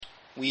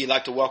We'd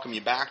like to welcome you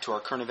back to our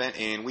current event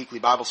and weekly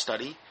Bible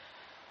study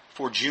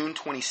for June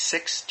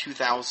 26,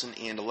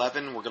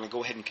 2011. We're going to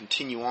go ahead and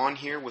continue on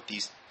here with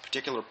these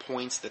particular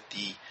points that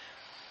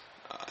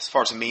as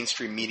far as the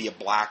mainstream media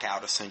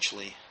blackout,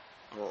 essentially,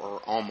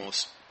 or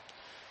almost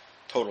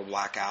total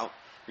blackout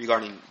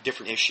regarding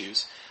different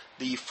issues.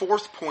 The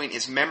fourth point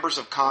is members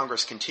of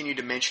Congress continue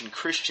to mention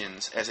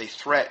Christians as a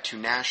threat to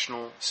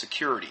national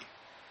security.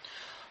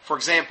 For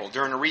example,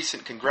 during a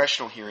recent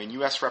congressional hearing,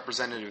 U.S.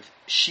 Representative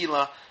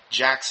Sheila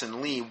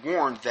Jackson Lee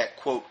warned that,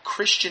 quote,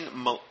 Christian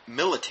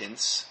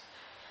militants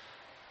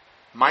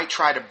might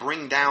try to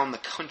bring down the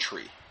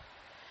country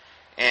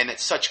and that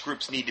such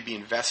groups need to be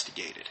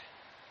investigated.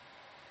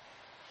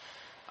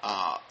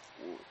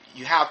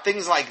 You have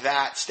things like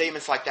that,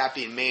 statements like that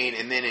being made,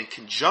 and then in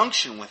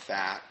conjunction with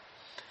that,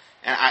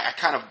 and I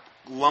kind of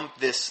lump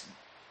this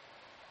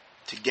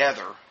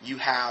together, you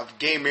have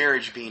gay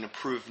marriage being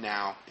approved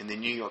now in the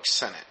New York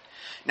Senate.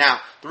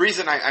 Now, the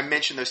reason I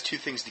mention those two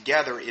things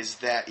together is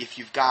that if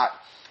you've got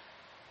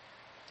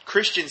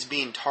Christians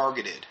being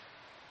targeted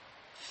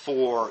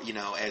for,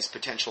 as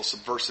potential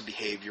subversive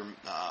behavior,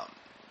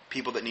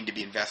 people that need to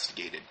be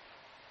investigated,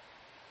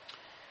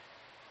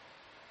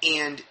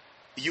 and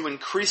you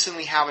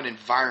increasingly have an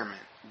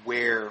environment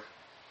where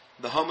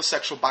the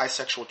homosexual,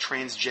 bisexual,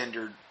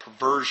 transgendered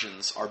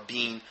perversions are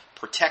being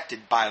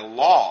protected by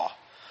law,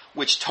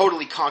 which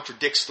totally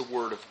contradicts the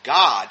Word of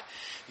God,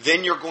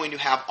 then you're going to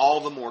have all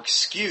the more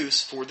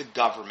excuse for the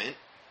government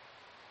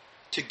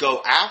to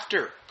go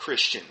after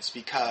Christians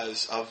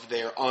because of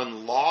their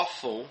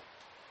unlawful.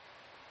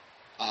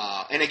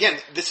 And again,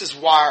 this is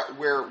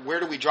where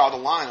do we draw the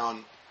line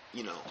on,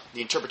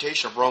 the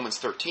interpretation of Romans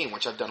 13,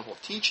 which I've done a whole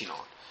teaching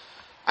on.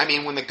 I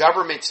mean, when the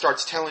government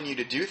starts telling you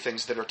to do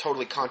things that are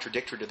totally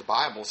contradictory to the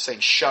Bible, saying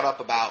shut up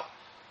about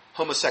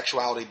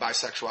homosexuality,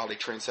 bisexuality,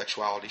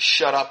 transsexuality,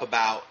 shut up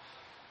about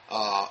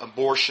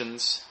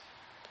abortions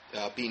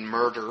being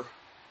murder,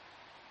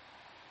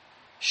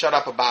 shut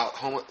up about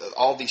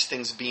all these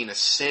things being a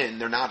sin.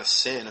 They're not a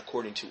sin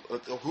according to...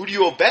 who do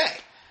you obey?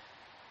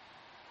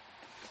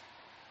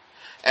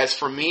 As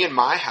for me and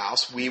my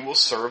house, we will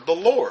serve the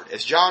Lord,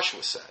 as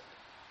Joshua said.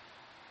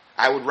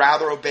 I would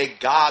rather obey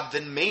God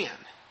than man,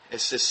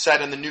 as is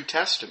said in the New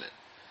Testament.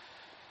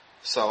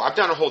 So I've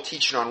done a whole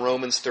teaching on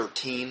Romans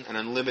 13, an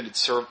unlimited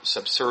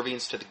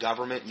subservience to the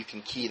government. You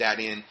can key that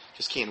in.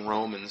 Just key in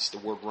Romans, the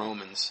word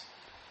Romans,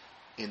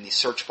 in the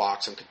search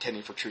box on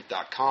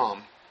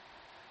contendingfortruth.com.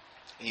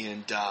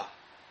 And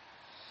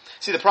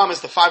see, the problem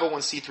is the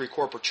 501c3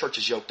 corporate church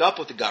is yoked up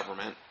with the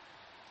government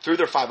through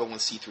their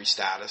 501c3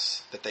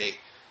 status that they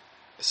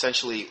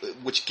essentially,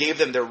 which gave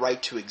them their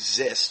right to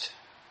exist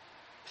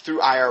through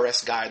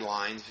IRS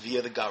guidelines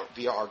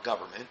via our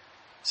government.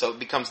 So it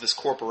becomes this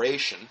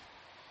corporation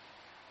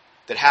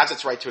that has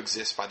its right to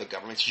exist by the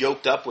government. It's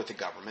yoked up with the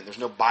government. There's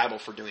no Bible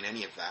for doing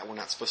any of that. We're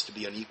not supposed to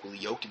be unequally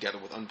yoked together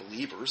with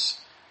unbelievers,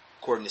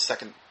 according to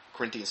 2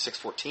 Corinthians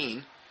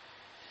 6:14.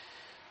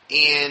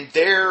 And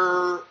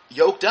they're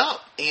yoked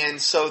up. And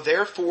so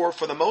therefore,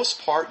 for the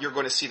most part, you're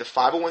going to see the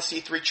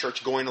 501c3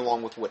 church going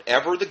along with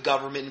whatever the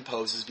government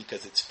imposes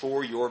because it's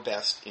for your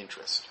best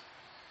interest.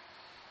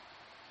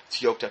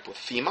 It's yoked up with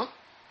FEMA.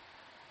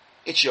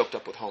 It's yoked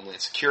up with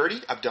Homeland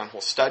Security. I've done whole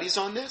studies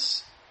on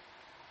this.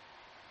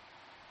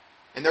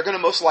 And they're going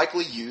to most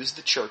likely use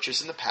the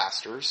churches and the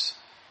pastors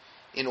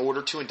in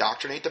order to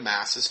indoctrinate the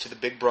masses to the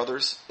Big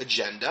Brother's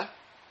agenda,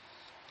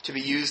 to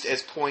be used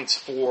as points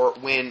for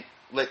when,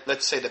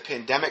 let's say the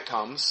pandemic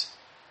comes,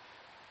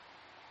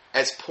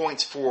 as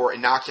points for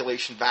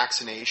inoculation,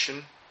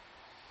 vaccination,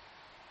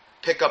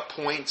 pick up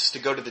points to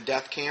go to the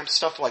death camps,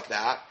 stuff like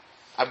that.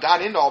 I've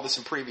got into all this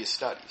in previous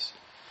studies.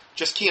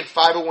 Just key in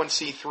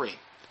 501c3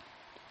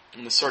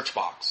 in the search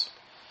box.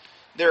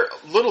 They're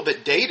a little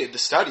bit dated, the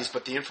studies,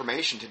 but the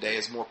information today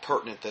is more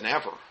pertinent than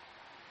ever.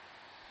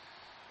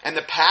 And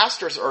the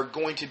pastors are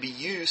going to be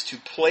used to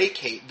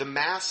placate the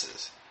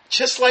masses,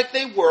 just like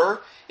they were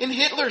in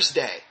Hitler's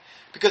day.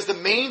 Because the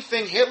main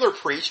thing Hitler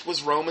preached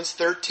was Romans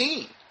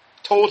 13.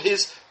 Told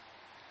his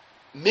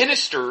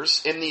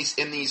ministers in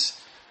these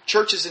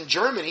churches in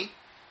Germany,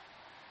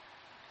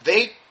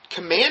 they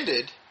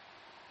commanded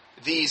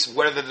these,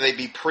 whether they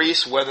be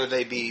priests, whether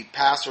they be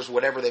pastors,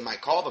 whatever they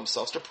might call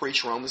themselves, to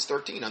preach Romans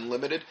 13,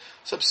 unlimited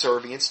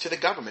subservience to the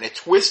government. A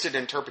twisted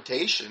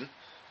interpretation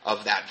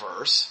of that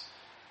verse,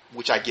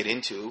 which I get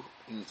into,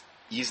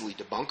 easily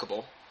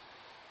debunkable,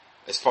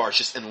 as far as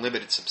just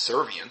unlimited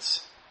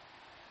subservience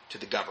to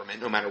the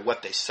government, no matter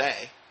what they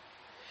say.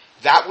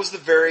 That was the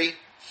very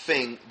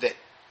thing that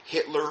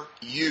Hitler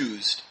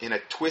used in a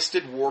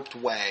twisted, warped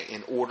way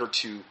in order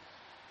to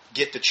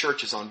get the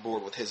churches on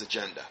board with his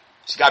agenda.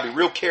 So you've got to be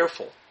real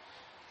careful.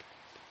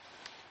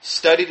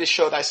 Study to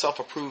show thyself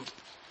approved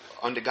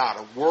unto God,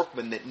 a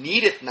workman that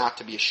needeth not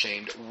to be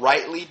ashamed,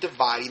 rightly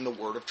dividing the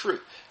word of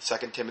truth.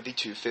 2 Timothy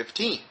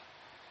 2:15.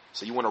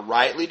 So you want to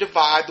rightly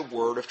divide the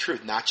word of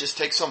truth, not just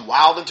take some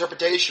wild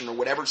interpretation or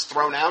whatever's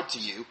thrown out to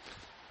you.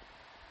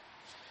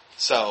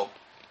 So,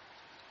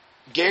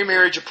 gay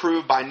marriage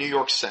approved by New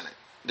York Senate.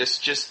 This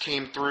just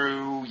came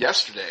through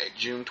yesterday,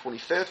 June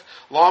 25th.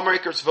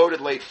 Lawmakers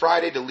voted late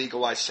Friday to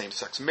legalize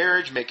same-sex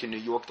marriage, making New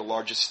York the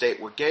largest state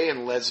where gay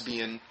and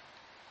lesbian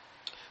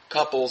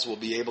couples will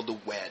be able to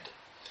wed,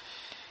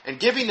 and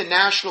giving the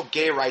national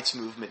gay rights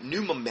movement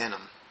new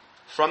momentum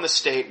from the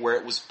state where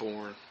it was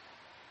born.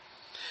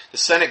 The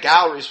Senate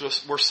galleries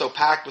were so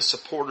packed with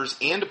supporters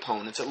and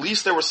opponents, at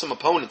least there were some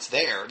opponents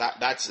there,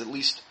 that's at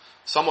least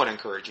somewhat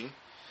encouraging,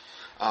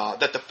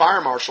 that the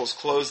fire marshals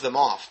closed them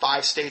off.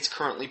 5 states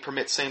currently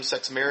permit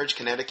same-sex marriage: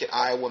 Connecticut,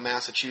 Iowa,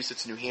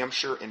 Massachusetts, New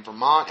Hampshire, and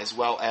Vermont, as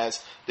well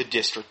as the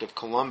District of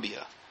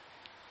Columbia.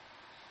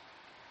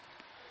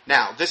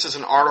 Now, this is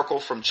an article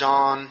from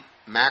John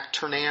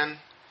McTernan,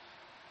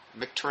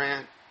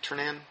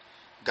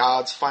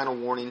 God's Final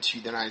Warning to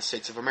the United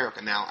States of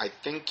America. Now, I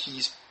think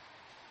he's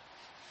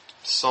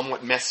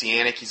somewhat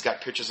messianic. He's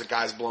got pictures of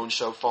guys blowing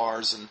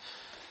shofars and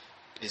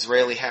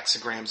Israeli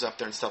hexagrams up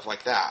there and stuff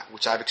like that,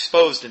 which I've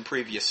exposed in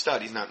previous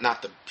studies.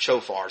 Not the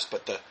shofars,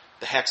 but the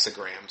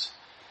hexagrams.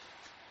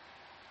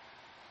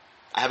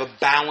 I have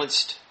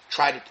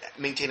try to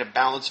maintain a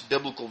balanced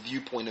biblical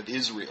viewpoint of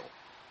Israel.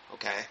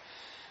 Okay?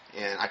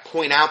 And I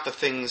point out the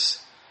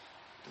things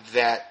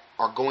that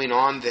are going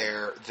on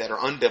there that are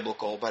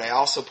unbiblical, but I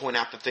also point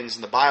out the things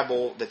in the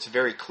Bible that's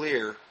very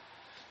clear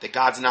that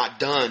God's not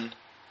done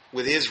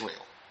with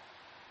Israel.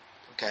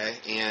 Okay?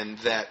 And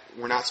that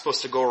we're not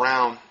supposed to go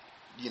around,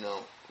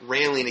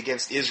 railing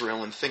against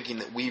Israel and thinking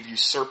that we've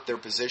usurped their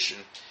position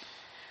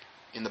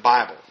in the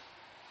Bible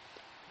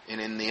and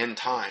in the end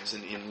times,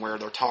 and where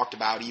they're talked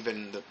about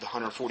even the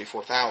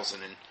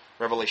 144,000 in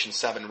Revelation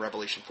 7 and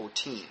Revelation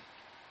 14.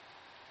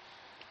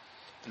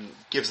 And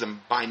gives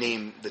them by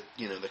name,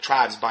 the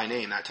tribes by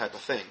name, that type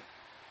of thing.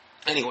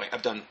 Anyway,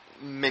 I've done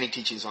many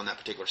teachings on that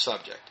particular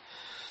subject.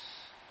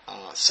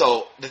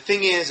 So the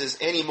thing is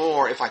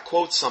anymore, if I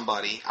quote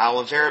somebody, I'll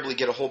invariably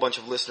get a whole bunch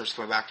of listeners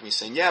coming back to me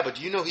saying, yeah, but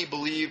do you know he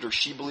believed or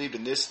she believed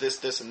in this,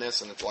 and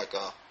this? And it's like,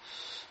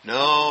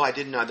 no, I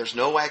didn't know. There's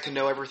no way I can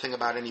know everything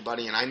about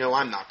anybody, and I know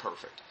I'm not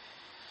perfect.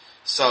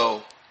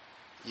 So,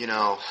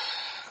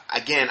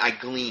 again, I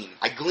glean.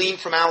 I glean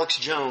from Alex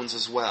Jones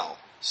as well.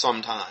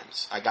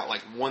 Sometimes. I got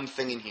like one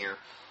thing in here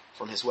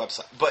from his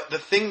website. But the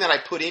thing that I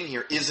put in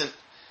here isn't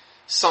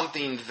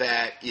something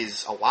that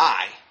is a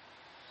lie.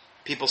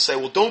 People say,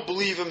 well, don't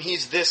believe him,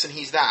 he's this and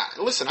he's that.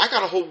 Listen, I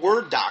got a whole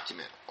Word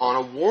document on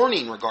a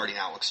warning regarding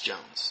Alex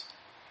Jones.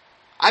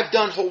 I've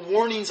done whole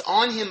warnings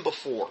on him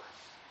before.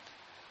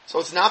 So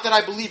it's not that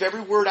I believe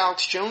every word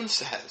Alex Jones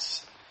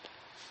says.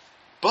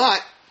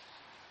 But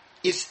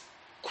is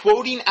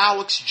quoting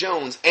Alex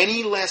Jones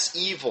any less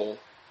evil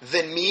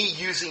than me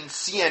using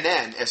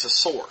CNN as a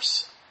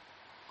source?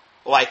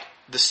 Like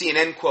the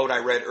CNN quote I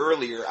read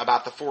earlier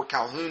about the Fort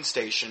Calhoun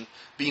station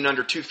being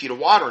under 2 feet of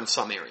water in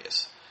some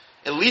areas.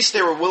 At least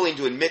they were willing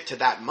to admit to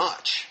that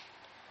much.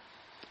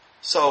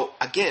 So,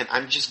 again,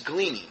 I'm just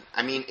gleaning.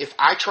 I mean, if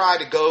I try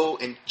to go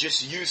and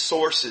just use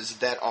sources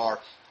that are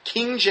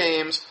King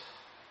James,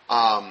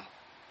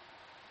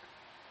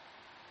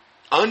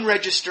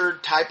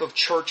 unregistered type of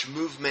church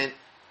movement,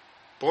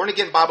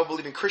 born-again,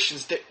 Bible-believing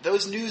Christians,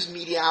 those news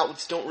media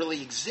outlets don't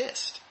really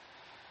exist.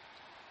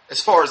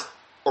 As far as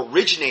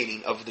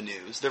originating of the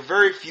news, they're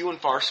very few and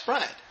far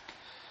spread.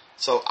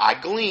 So I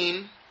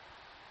glean,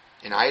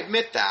 and I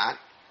admit that,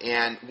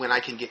 and when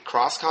I can get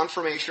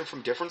cross-confirmation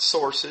from different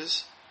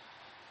sources,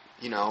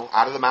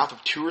 out of the mouth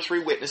of 2 or 3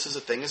 witnesses, a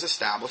thing is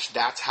established,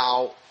 that's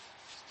how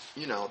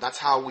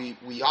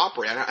we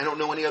operate. I don't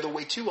know any other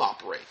way to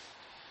operate.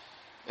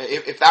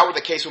 If that were the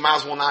case, we might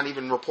as well not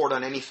even report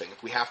on anything.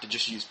 If we have to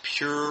just use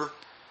pure,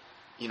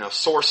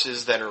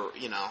 sources that are,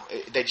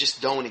 they just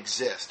don't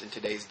exist in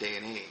today's day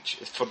and age.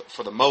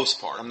 For the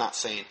most part, I'm not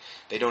saying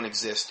they don't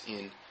exist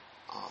in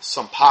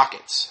some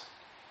pockets,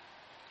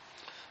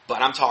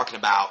 but I'm talking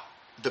about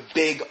the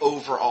big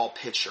overall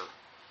picture.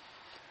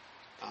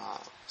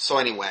 So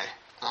anyway,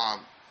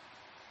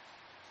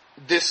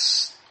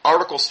 this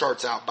article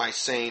starts out by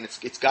saying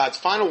it's God's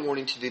final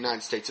warning to the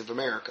United States of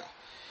America.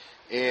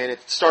 And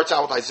it starts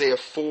out with Isaiah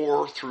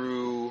 1,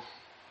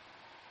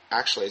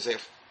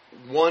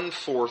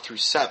 4 through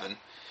 7.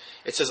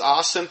 It says,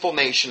 Ah, sinful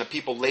nation, a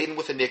people laden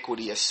with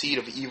iniquity, a seed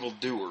of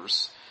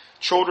evildoers,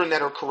 children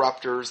that are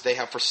corrupters, they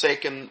have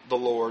forsaken the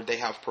Lord, they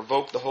have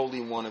provoked the Holy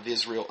One of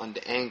Israel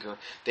unto anger,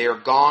 they are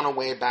gone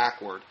away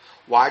backward.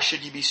 Why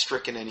should ye be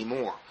stricken any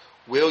more?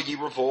 Will ye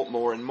revolt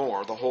more and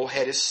more? The whole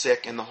head is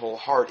sick, and the whole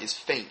heart is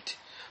faint.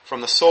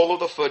 From the sole of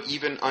the foot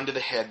even unto the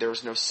head there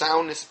is no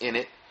soundness in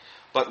it,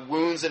 but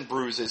wounds and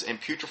bruises and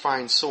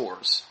putrefying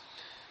sores.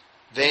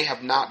 They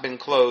have not been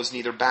closed,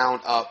 neither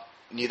bound up,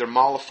 neither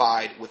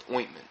mollified with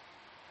ointment.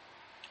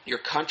 Your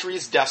country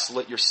is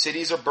desolate, your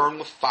cities are burned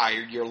with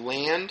fire, your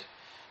land,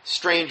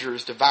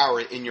 strangers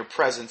devour it in your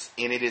presence,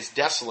 and it is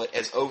desolate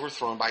as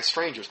overthrown by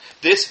strangers.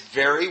 This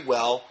very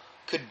well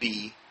could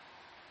be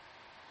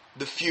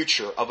the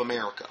future of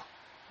America,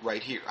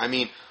 right here. I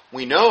mean,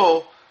 we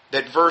know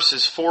that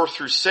verses 4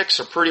 through 6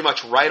 are pretty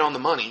much right on the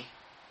money.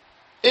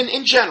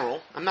 In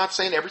general, I'm not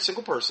saying every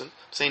single person,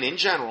 I'm saying in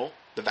general,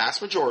 the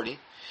vast majority.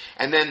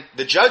 And then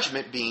the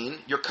judgment being,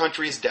 your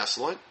country is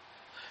desolate,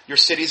 your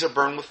cities are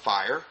burned with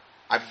fire.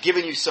 I've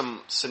given you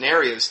some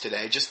scenarios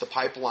today, just the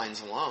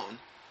pipelines alone,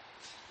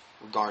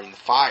 regarding the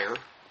fire.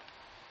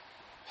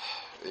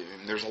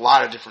 There's a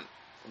lot of different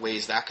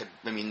ways that could,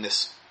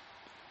 this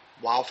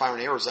wildfire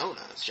in Arizona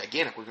is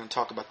gigantic. We're going to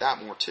talk about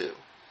that more too.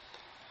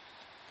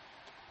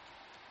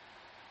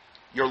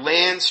 Your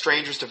land,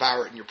 strangers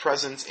devour it in your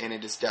presence, and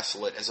it is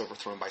desolate as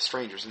overthrown by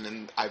strangers. And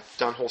then I've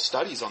done whole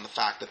studies on the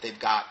fact that they've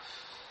got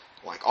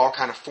like all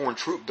kind of foreign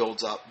troop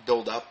build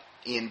up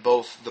in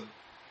both the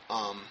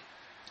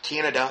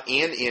Canada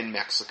and in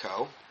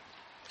Mexico.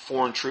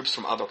 Foreign troops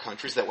from other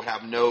countries that would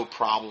have no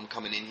problem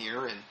coming in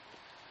here and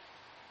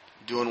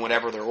doing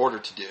whatever they're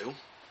ordered to do.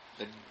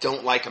 They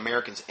don't like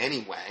Americans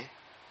anyway.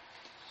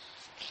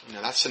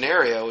 That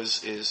scenario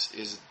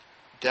is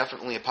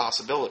definitely a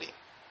possibility.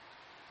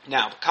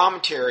 Now, the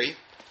commentary,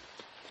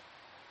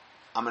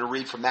 I'm going to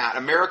read from that.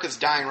 America's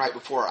dying right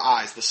before our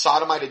eyes. The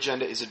sodomite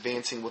agenda is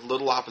advancing with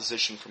little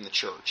opposition from the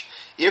church.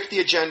 If the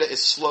agenda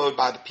is slowed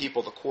by the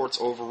people, the courts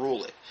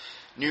overrule it.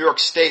 New York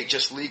State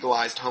just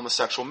legalized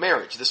homosexual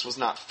marriage. This was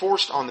not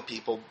forced on the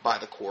people by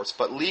the courts,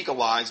 but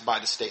legalized by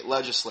the state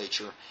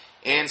legislature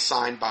and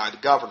signed by the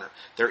governor.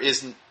 There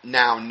is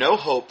now no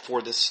hope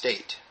for this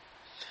state.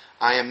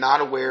 I am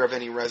not aware of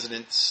any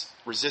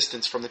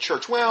resistance from the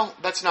church. Well,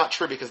 that's not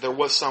true because there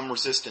was some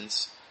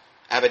resistance,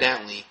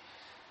 evidently,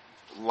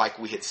 like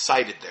we had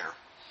cited there.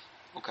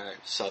 Okay,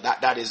 so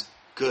that is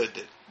good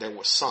that there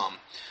was some.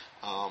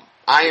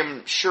 I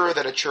am sure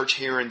that a church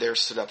here and there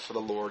stood up for the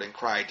Lord and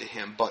cried to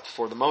Him, but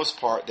for the most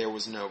part, there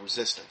was no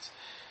resistance.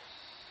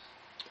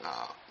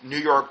 New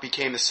York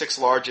became the 6th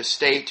largest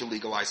state to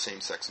legalize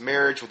same-sex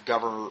marriage, with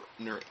Governor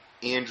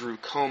Andrew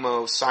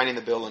Cuomo signing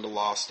the bill into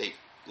law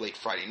late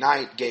Friday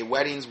night. Gay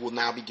weddings will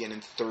now begin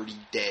in 30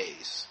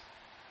 days.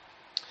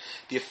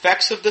 The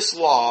effects of this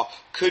law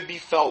could be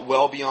felt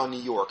well beyond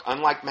New York.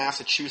 Unlike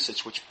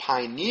Massachusetts, which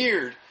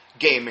pioneered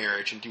gay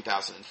marriage in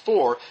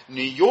 2004,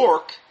 New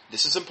York,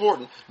 this is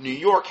important, New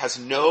York has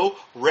no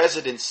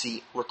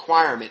residency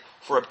requirement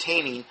for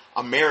obtaining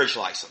a marriage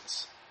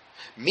license.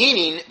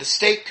 Meaning the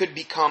state could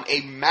become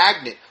a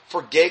magnet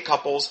for gay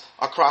couples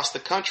across the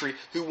country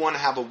who want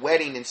to have a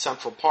wedding in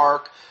Central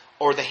Park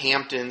or the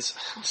Hamptons.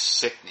 How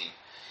sickening.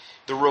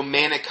 The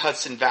romantic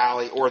Hudson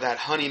Valley or that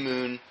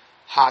honeymoon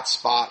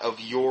hotspot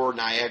of your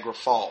Niagara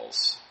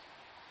Falls.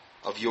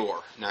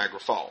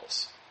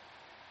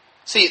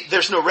 See,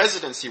 there's no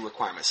residency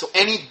requirement. So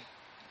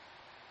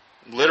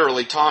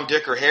literally Tom,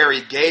 Dick, or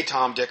Harry, gay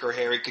Tom, Dick, or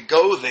Harry could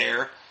go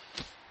there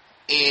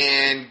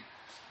and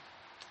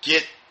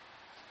get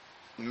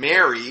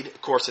married.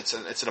 Of course, it's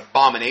an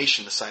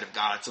abomination, the sight of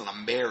God. It's not a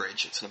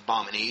marriage. It's an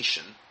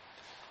abomination.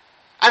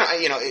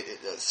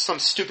 Some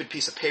stupid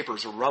piece of paper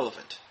is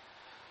irrelevant.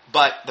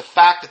 But the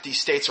fact that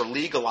these states are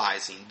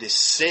legalizing this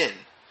sin,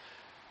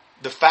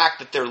 the fact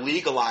that they're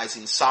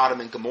legalizing Sodom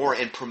and Gomorrah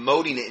and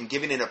promoting it and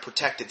giving it a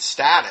protected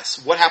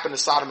status, what happened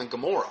to Sodom and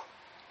Gomorrah?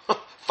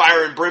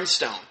 Fire and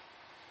brimstone.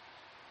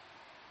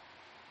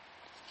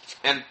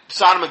 And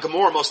Sodom and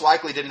Gomorrah most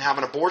likely didn't have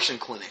an abortion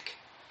clinic.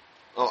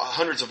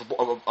 Hundreds of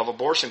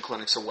abortion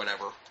clinics or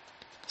whatever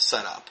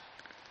set up.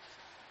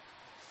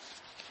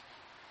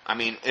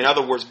 In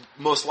other words,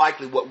 most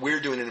likely what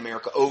we're doing in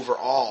America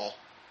overall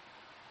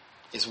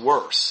is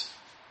worse.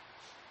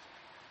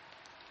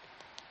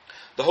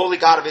 The Holy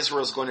God of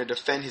Israel is going to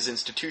defend His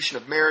institution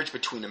of marriage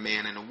between a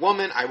man and a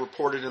woman. I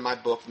reported in my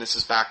book, and this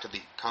is back to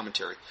the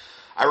commentary,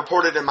 I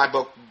reported in my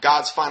book,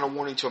 God's Final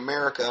Warning to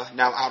America,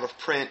 now out of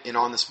print and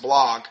on this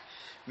blog,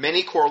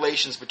 many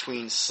correlations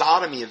between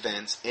sodomy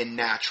events and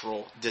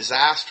natural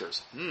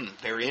disasters.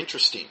 Very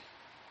interesting.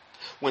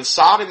 When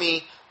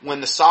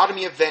the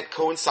sodomy event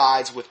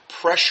coincides with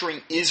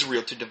pressuring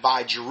Israel to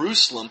divide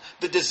Jerusalem,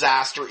 the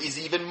disaster is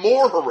even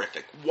more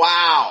horrific.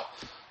 Wow.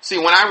 See,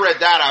 when I read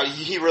that out,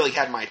 he really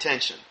had my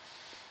attention.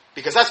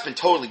 Because that's been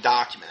totally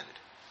documented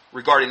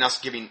regarding us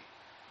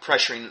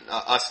pressuring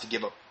us to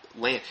give up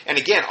land. And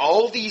again,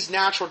 all these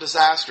natural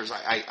disasters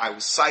I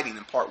was citing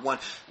in part 1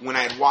 when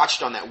I had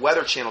watched on that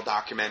Weather Channel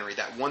documentary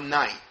that one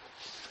night.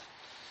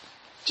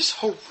 Just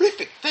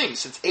horrific things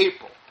since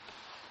April.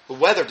 The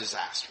weather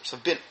disasters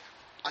have been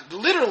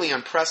literally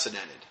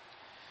unprecedented.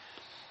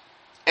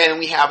 And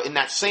we have, in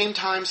that same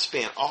time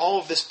span, all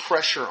of this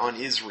pressure on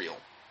Israel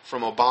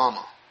from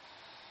Obama.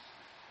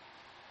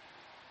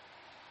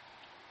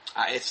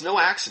 It's no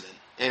accident.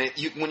 And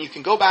when you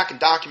can go back and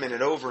document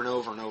it over and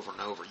over and over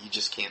and over, you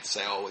just can't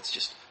say, oh, it's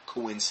just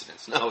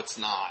coincidence. No, it's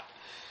not.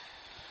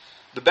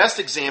 The best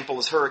example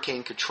is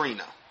Hurricane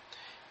Katrina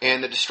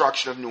and the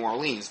destruction of New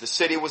Orleans. The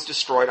city was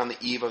destroyed on the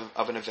eve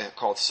of an event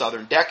called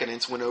Southern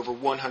Decadence when over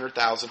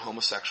 100,000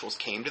 homosexuals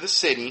came to the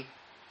city.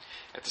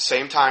 At the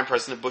same time,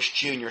 President Bush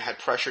Jr. had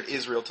pressured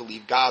Israel to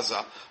leave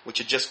Gaza, which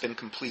had just been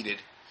completed.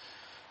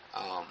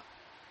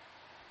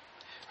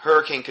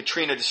 Hurricane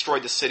Katrina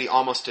destroyed the city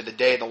almost to the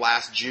day the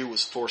last Jew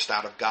was forced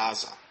out of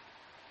Gaza.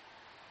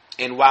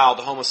 And while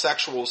the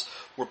homosexuals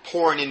were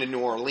pouring into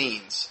New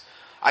Orleans,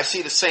 I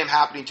see the same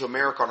happening to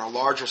America on a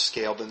larger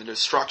scale than the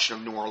destruction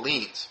of New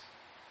Orleans.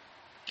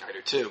 I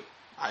do too.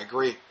 I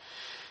agree.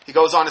 He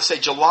goes on to say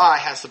July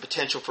has the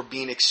potential for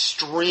being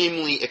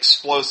extremely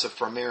explosive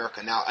for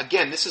America. Now,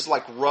 again, this is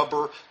like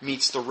rubber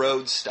meets the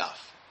road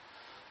stuff.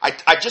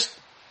 I just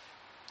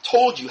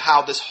told you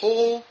how this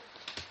whole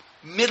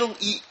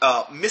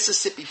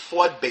Mississippi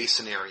flood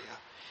basin area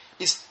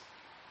is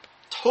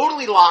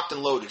totally locked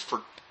and loaded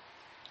for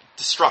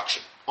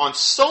destruction on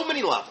so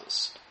many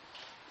levels.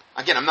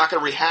 Again, I'm not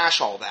going to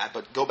rehash all that,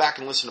 but go back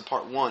and listen to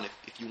part 1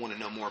 if you want to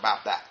know more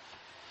about that.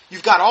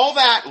 You've got all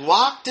that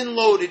locked and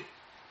loaded,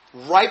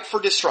 ripe for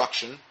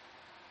destruction.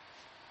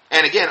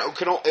 And again,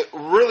 it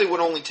really would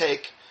only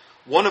take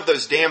one of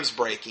those dams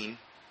breaking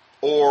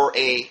or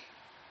a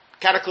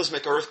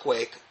cataclysmic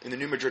earthquake in the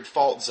New Madrid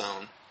fault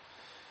zone,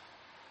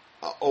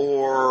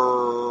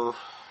 or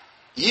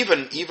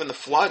even the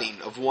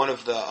flooding of one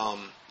of the,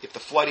 if the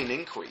flooding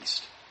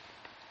increased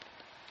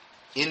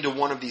into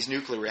one of these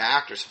nuclear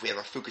reactors, if we have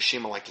a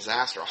Fukushima-like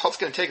disaster, all it's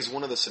going to take is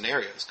one of the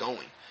scenarios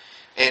going.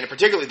 And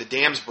particularly the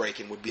dams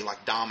breaking would be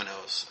like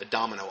dominoes, a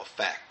domino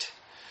effect.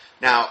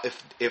 Now,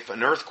 if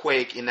an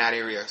earthquake in that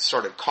area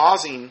started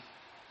causing,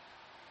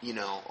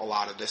 a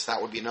lot of this,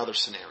 that would be another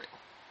scenario.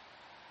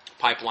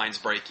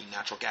 Pipelines breaking,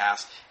 natural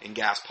gas and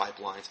gas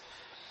pipelines.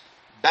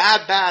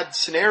 Bad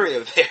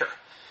scenario there.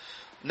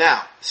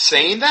 Now,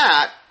 saying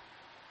that,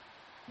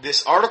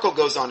 this article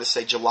goes on to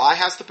say July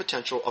has the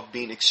potential of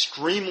being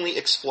extremely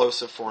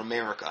explosive for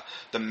America.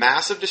 The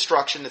massive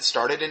destruction that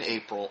started in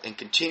April and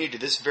continued to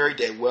this very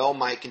day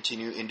might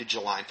continue into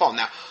July and fall.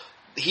 Now,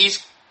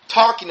 he's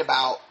talking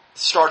about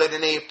started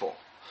in April.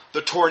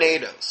 The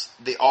tornadoes,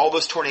 all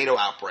those tornado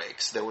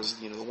outbreaks. There was,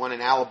 the one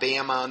in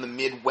Alabama, in the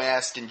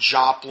Midwest, in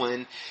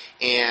Joplin,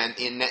 and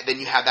then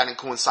you have that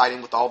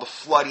coinciding with all the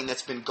flooding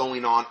that's been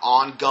going on,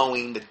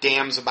 ongoing. The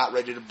dams about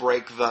ready to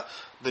break,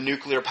 the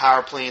nuclear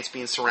power plants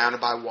being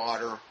surrounded by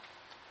water,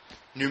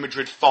 New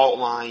Madrid fault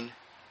line,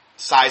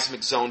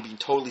 seismic zone being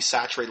totally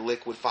saturated,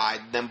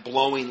 liquefied, them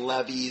blowing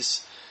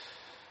levees,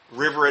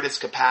 river at its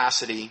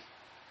capacity.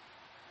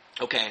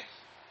 Okay,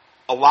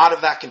 a lot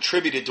of that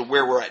contributed to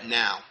where we're at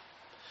now.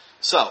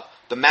 So,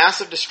 the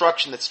massive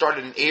destruction that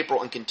started in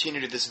April and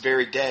continued to this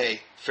very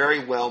day very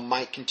well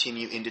might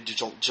continue into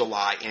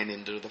July and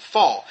into the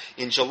fall.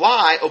 In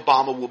July,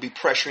 Obama will be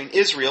pressuring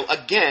Israel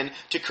again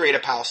to create a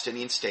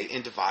Palestinian state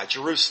and divide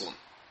Jerusalem.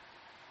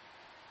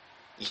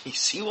 You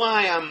see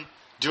why I'm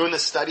doing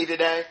this study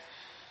today?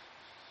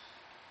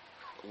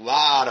 A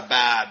lot of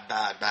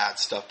bad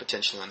stuff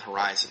potentially on the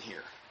horizon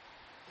here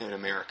in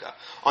America.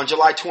 On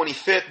July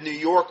 25th, New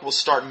York will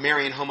start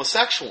marrying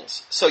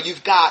homosexuals. So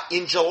you've got,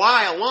 in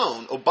July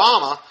alone,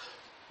 Obama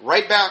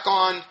right back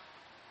on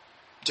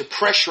to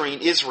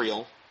pressuring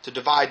Israel to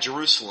divide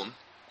Jerusalem,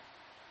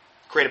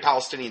 create a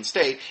Palestinian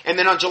state. And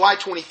then on July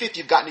 25th,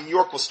 you've got New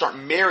York will start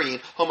marrying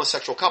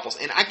homosexual couples.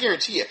 And I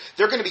guarantee you,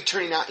 they're going to be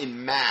turning out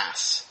in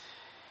mass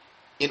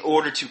in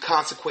order to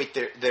consecrate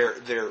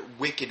their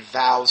wicked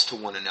vows to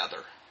one another.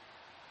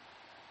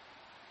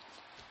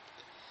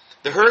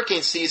 The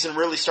hurricane season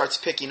really starts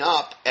picking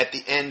up at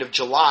the end of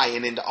July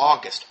and into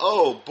August.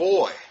 Oh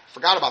boy,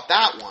 forgot about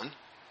that one.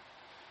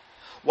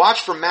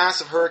 Watch for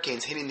massive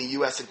hurricanes hitting the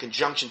U.S. in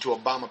conjunction to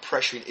Obama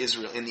pressuring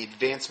Israel in the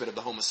advancement of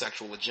the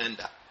homosexual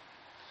agenda.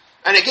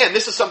 And again,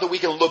 this is something we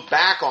can look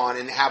back on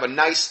and have a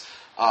nice,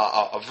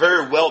 a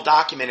very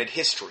well-documented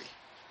history.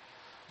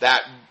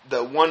 That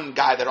the one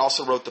guy that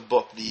also wrote the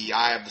book, The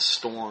Eye of the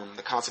Storm,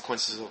 The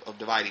Consequences of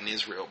Dividing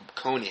Israel,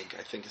 Koenig,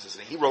 I think is his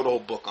name. He wrote a whole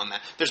book on that.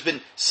 There's been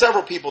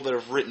several people that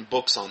have written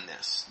books on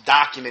this,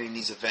 documenting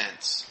these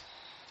events,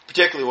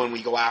 particularly when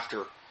we go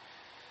after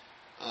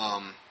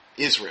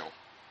Israel.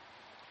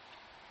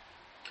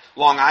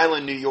 Long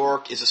Island, New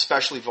York is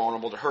especially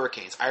vulnerable to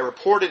hurricanes. I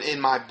reported in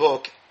my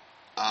book,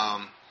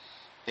 and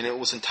it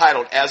was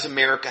entitled, As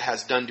America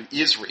Has Done to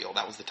Israel,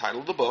 that was the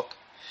title of the book,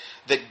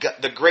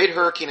 that the Great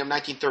Hurricane of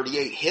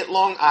 1938 hit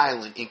Long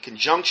Island in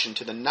conjunction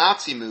to the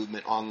Nazi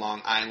movement on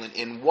Long Island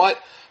and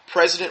what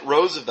President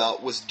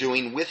Roosevelt was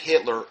doing with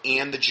Hitler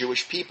and the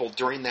Jewish people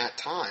during that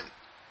time.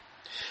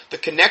 The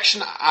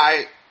connection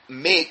I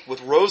make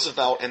with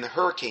Roosevelt and the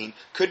hurricane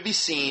could be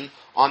seen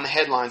on the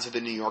headlines of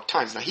the New York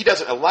Times. Now, he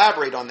doesn't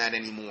elaborate on that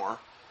anymore,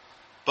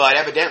 but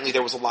evidently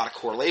there was a lot of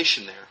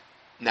correlation there.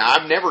 Now,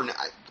 I never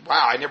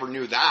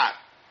knew that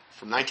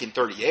from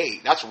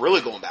 1938. That's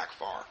really going back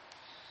far.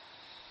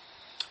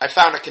 I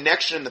found a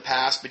connection in the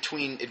past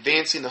between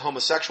advancing the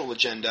homosexual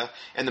agenda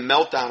and the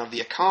meltdown of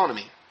the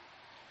economy.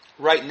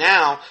 Right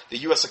now, the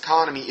U.S.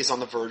 economy is on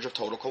the verge of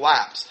total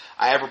collapse.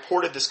 I have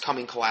reported this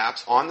coming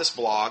collapse on this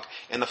blog,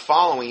 and the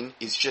following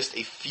is just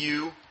a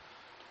few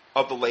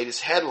of the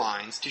latest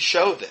headlines to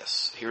show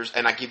this.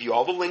 And I give you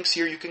all the links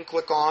here you can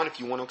click on if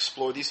you want to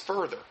explore these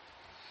further.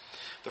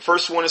 The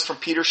first one is from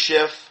Peter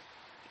Schiff.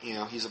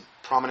 He's a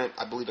prominent,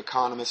 I believe,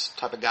 economist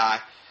type of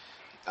guy.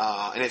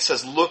 And it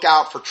says, look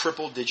out for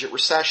triple-digit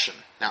recession.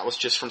 That was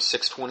just from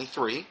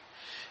 623.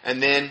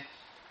 And then,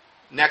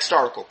 next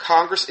article,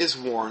 Congress is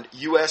warned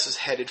U.S. is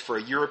headed for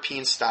a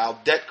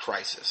European-style debt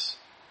crisis.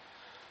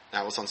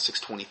 That was on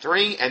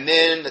 623. And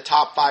then the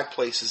top 5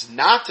 places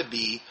not to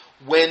be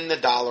when the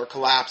dollar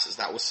collapses.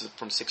 That was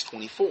from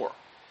 624.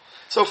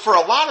 So for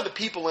a lot of the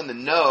people in the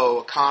know,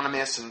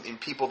 economists and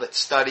people that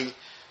study,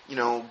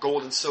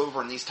 gold and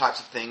silver and these types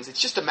of things,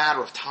 it's just a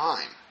matter of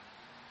time.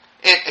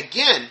 And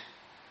again,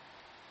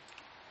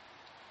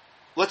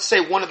 let's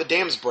say one of the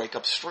dams break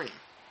upstream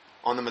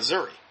on the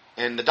Missouri,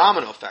 and the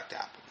domino effect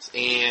happens,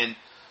 and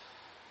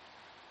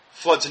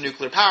floods a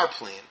nuclear power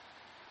plant,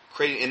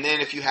 and then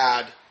if you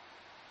had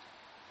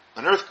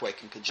an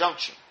earthquake in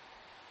conjunction,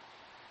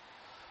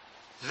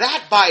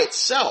 that by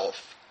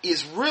itself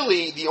is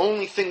really the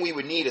only thing we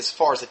would need as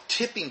far as a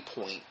tipping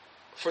point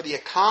for the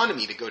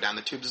economy to go down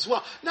the tubes as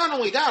well. Not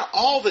only that,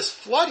 all this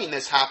flooding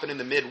that's happened in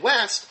the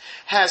Midwest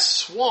has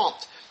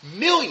swamped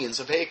millions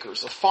of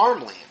acres of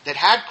farmland that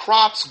had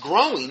crops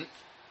growing.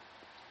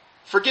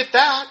 Forget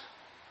that.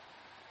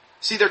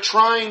 See, they're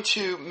trying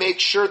to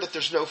make sure that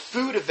there's no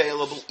food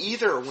available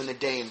either when the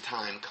day and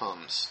time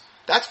comes.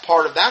 That's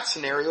part of that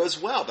scenario as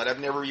well that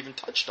I've never even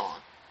touched on.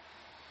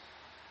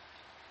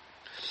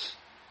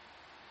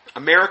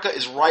 America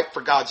is ripe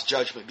for God's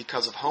judgment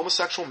because of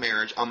homosexual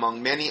marriage,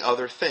 among many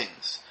other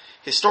things.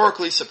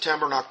 Historically,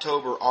 September and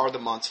October are the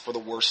months for the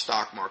worst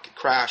stock market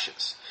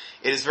crashes.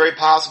 It is very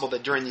possible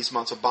that during these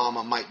months,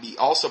 Obama might be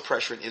also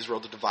pressuring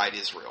Israel to divide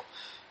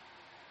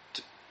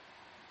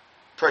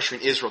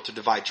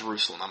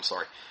Jerusalem.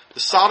 The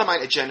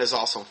sodomite agenda is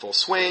also in full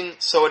swing,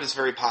 so it is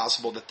very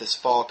possible that this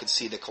fall could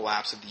see the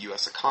collapse of the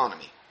U.S.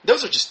 economy.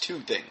 Those are just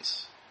two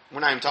things. We're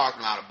not even talking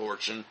about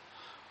abortion.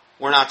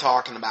 We're not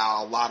talking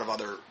about a lot of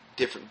other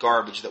different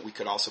garbage that we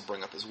could also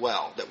bring up as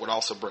well, that would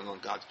also bring on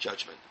God's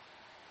judgment.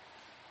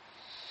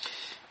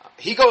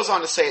 He goes on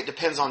to say it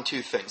depends on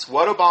two things: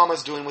 what Obama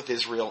is doing with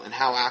Israel and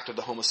how active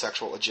the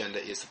homosexual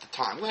agenda is at the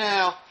time.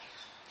 Well,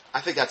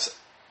 I think that's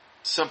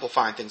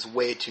simplifying things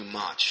way too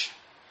much.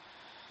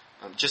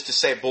 Just to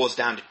say it boils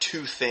down to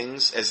two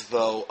things as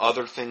though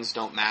other things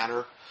don't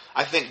matter.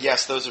 I think,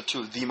 yes, those are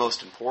two of the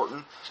most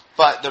important,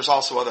 but there's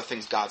also other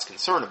things God's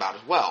concerned about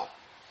as well.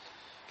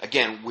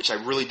 Again, which I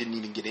really didn't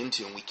even get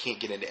into, and we can't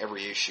get into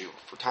every issue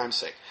for time's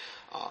sake.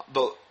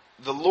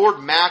 The Lord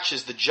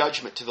matches the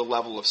judgment to the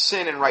level of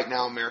sin, and right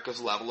now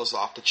America's level is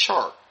off the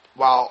chart.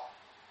 While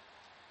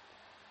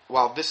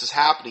this is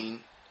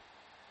happening,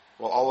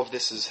 while all of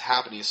this is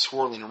happening, is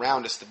swirling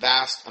around us, the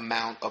vast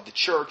amount of the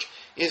church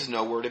is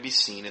nowhere to be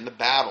seen in the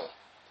battle.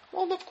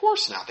 Well, of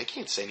course not. They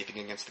can't say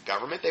anything against the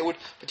government. They would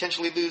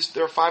potentially lose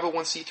their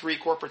 501c3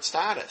 corporate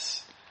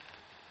status.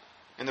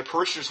 And the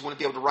parishioners wouldn't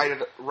be able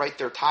to write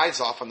their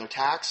tithes off on their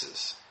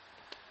taxes.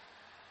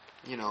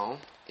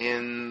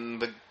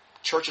 And the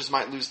churches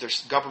might lose their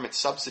government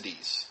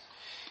subsidies.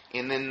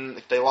 And then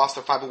if they lost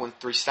their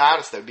 501c3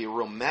 status, that would be a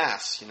real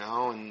mess,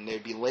 and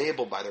they'd be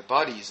labeled by their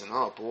buddies, and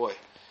oh boy, it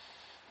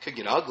could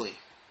get ugly.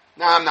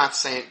 Now, I'm not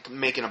saying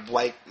making a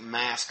blank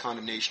mass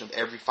condemnation of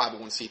every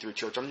 501c3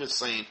 church. I'm just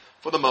saying,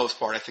 for the most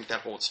part, I think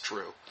that holds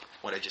true,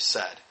 what I just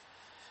said.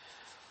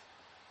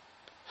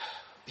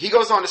 He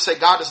goes on to say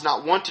God does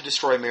not want to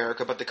destroy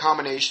America, but the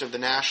combination of the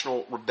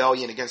national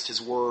rebellion against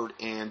His word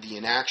and the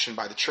inaction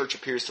by the church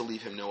appears to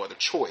leave Him no other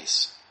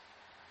choice.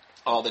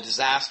 All the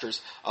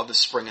disasters of the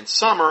spring and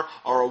summer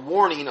are a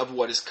warning of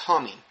what is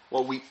coming.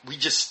 Well, we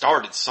just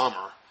started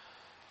summer,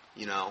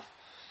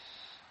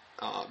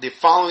 The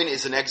following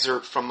is an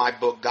excerpt from my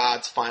book,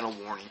 God's Final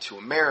Warning to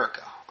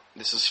America.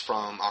 This is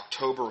from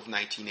October of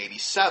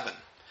 1987.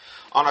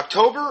 On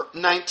October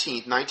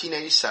 19,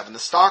 1987, the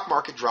stock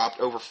market dropped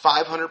over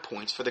 500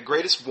 points for the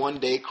greatest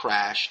one-day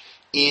crash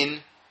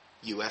in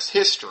U.S.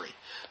 history.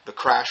 The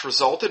crash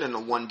resulted in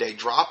a one-day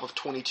drop of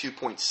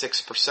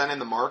 22.6% in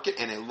the market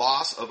and a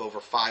loss of over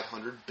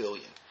 $500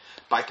 billion.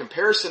 By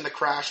comparison, the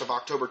crash of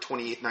October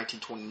 28,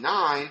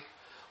 1929,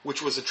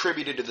 which was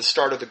attributed to the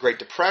start of the Great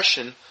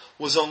Depression,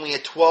 was only a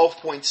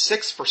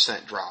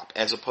 12.6% drop,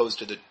 as opposed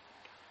to the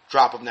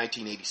drop of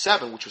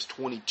 1987, which was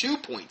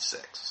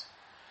 22.6%.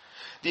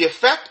 The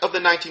effect of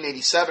the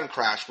 1987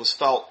 crash was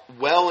felt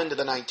well into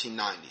the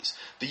 1990s.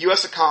 The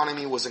U.S.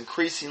 economy was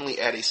increasingly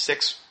at a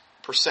 6%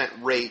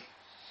 rate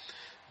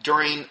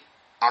during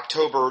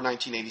October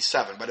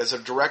 1987, but as a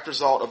direct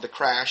result of the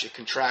crash, it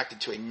contracted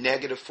to a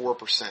negative 4%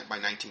 by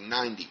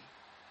 1990.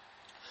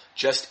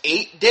 Just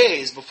 8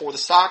 days before the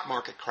stock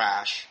market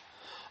crash,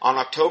 on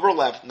October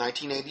 11,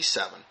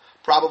 1987,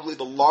 probably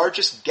the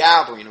largest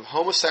gathering of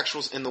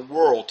homosexuals in the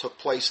world took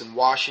place in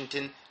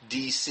Washington,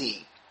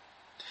 D.C.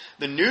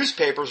 The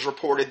newspapers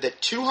reported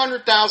that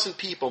 200,000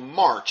 people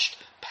marched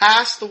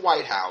past the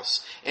White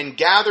House and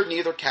gathered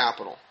near the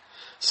Capitol.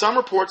 Some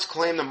reports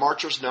claim the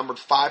marchers numbered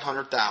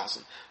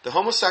 500,000. The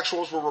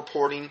homosexuals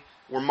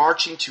were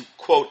marching to,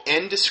 quote,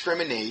 end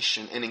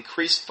discrimination and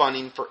increase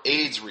funding for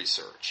AIDS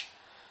research.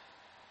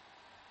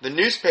 The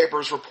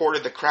newspapers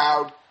reported the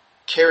crowd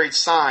carried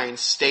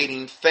signs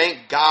stating,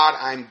 "Thank God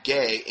I'm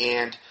gay,"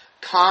 and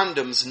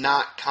 "Condoms,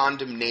 not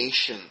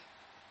condemnation."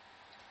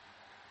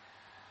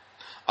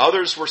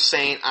 Others were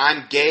saying,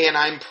 "I'm gay and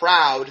I'm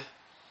proud."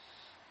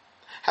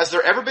 Has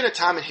there ever been a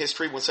time in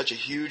history when such a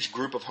huge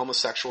group of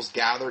homosexuals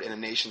gathered in a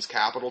nation's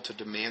capital to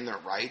demand their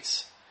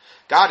rights?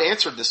 God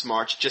answered this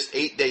march just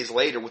 8 days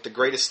later with the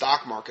greatest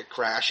stock market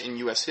crash in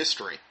U.S.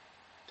 history.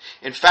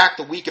 In fact,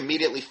 the week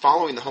immediately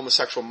following the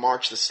homosexual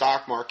march, the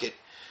stock market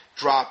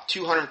dropped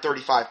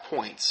 235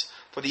 points.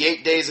 For the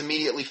 8 days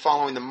immediately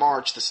following the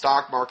march, the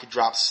stock market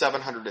dropped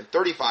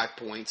 735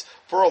 points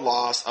for a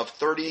loss of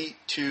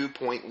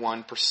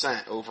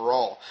 32.1%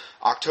 overall.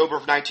 October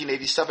of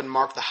 1987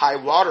 marked the high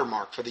water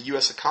mark for the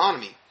U.S.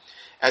 economy,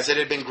 as it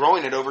had been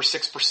growing at over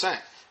 6%.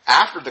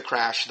 After the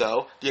crash,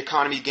 though, the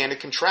economy began to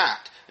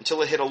contract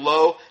until it hit a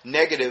low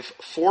negative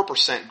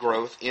 4%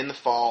 growth in the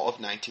fall of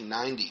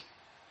 1990.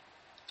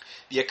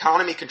 The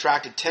economy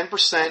contracted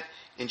 10%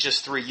 in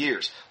just 3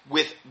 years.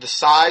 With the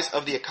size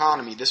of the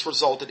economy, this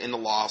resulted in the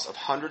loss of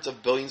hundreds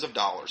of billions of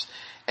dollars.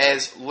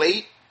 As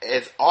late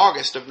as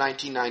August of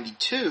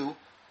 1992,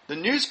 the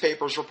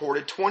newspapers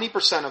reported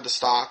 20% of the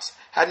stocks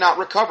had not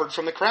recovered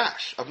from the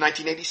crash of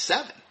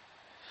 1987.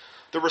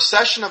 The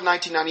recession of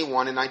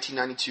 1991 and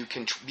 1992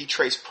 can be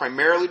traced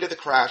primarily to the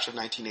crash of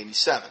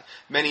 1987.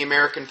 Many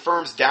American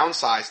firms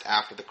downsized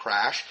after the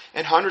crash,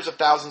 and hundreds of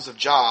thousands of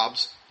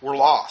jobs were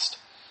lost.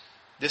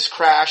 This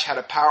crash had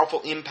a powerful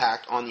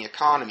impact on the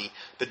economy.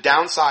 The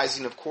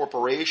downsizing of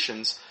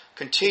corporations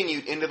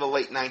continued into the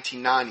late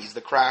 1990s. The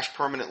crash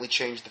permanently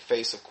changed the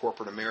face of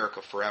corporate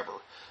America forever.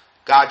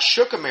 God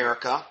shook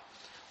America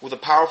with a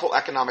powerful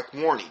economic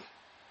warning.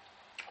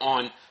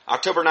 On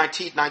October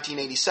 19,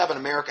 1987,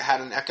 America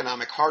had an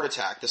economic heart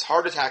attack. This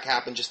heart attack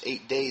happened just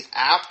 8 days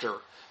after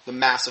the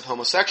massive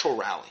homosexual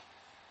rally.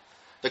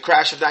 The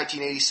crash of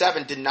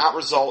 1987 did not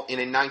result in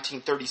a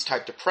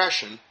 1930s-type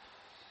depression.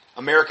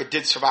 America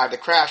did survive the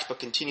crash, but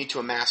continued to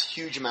amass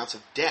huge amounts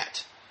of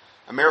debt.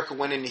 America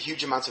went into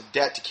huge amounts of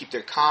debt to keep the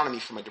economy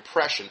from a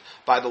depression.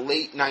 By the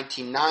late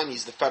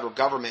 1990s, the federal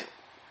government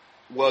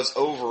was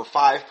over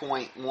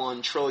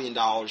 $5.1 trillion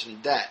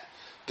in debt.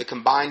 The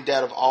combined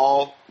debt of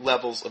all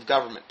levels of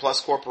government,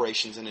 plus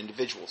corporations and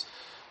individuals,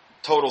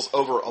 totals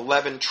over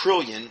 $11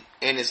 trillion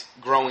and is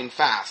growing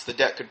fast. The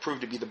debt could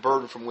prove to be the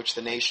burden from which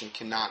the nation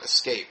cannot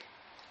escape.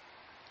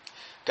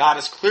 God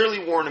has clearly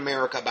warned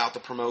America about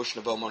the promotion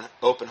of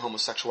open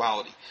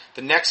homosexuality.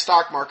 The next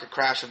stock market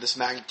crash of this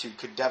magnitude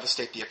could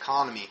devastate the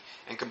economy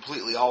and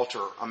completely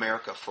alter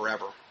America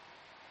forever.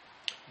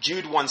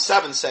 Jude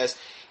 1:7 says,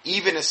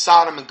 even as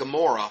Sodom and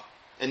Gomorrah,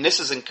 and this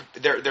is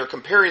they're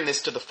comparing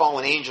this to the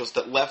fallen angels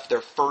that left their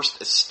first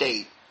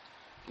estate,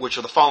 which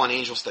are the fallen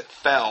angels that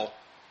fell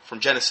from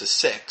Genesis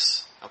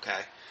 6.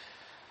 Okay.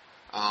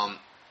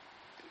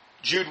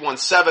 Jude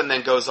 1:7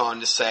 then goes on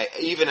to say,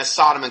 even as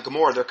Sodom and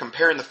Gomorrah, they're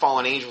comparing the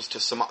fallen angels to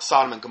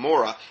Sodom and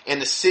Gomorrah,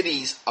 and the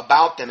cities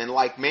about them in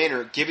like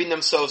manner, giving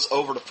themselves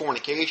over to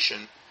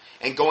fornication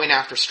and going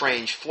after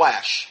strange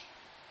flesh,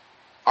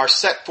 are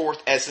set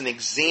forth as an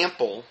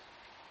example,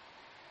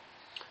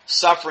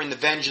 suffering the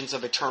vengeance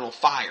of eternal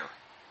fire.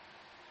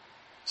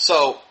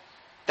 So,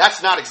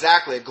 that's not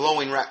exactly a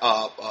glowing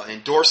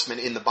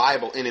endorsement in the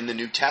Bible and in the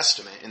New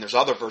Testament, and there's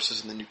other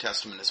verses in the New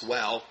Testament as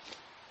well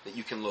that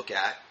you can look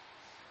at,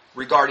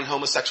 regarding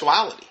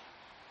homosexuality.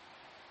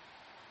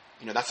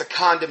 That's a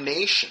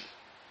condemnation.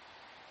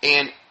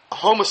 And a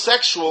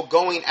homosexual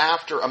going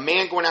after a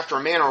man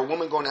or a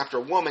woman going after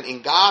a woman,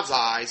 in God's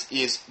eyes,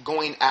 is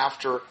going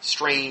after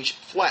strange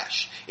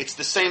flesh. It's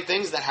the same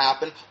things that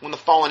happened when the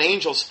fallen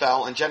angels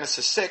fell in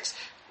Genesis 6,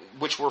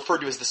 which were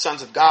referred to as the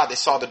sons of God. They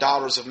saw the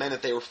daughters of men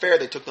that they were fair.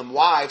 They took them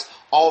wives,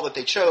 all that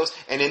they chose.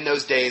 And in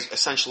those days,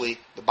 essentially,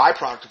 the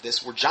byproduct of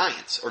this were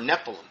giants, or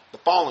Nephilim, the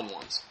fallen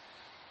ones.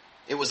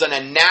 It was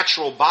a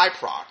natural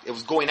byproduct. It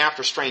was going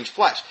after strange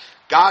flesh.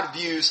 God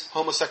views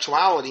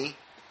homosexuality,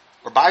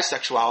 or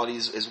bisexuality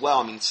as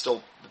well, it's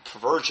still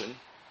perversion.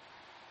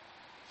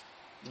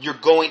 You're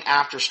going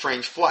after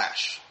strange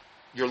flesh.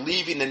 You're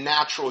leaving the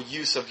natural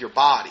use of your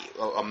body.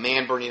 A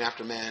man burning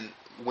after men,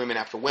 women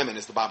after women,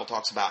 as the Bible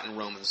talks about in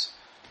Romans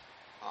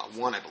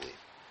 1, I believe.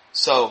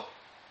 So,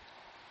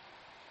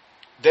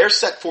 they're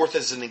set forth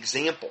as an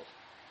example,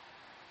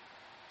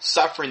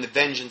 suffering the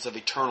vengeance of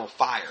eternal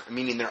fire,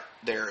 meaning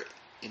they're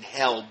in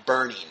hell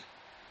burning,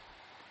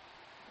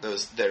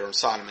 those that are in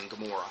Sodom and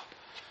Gomorrah.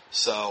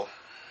 So,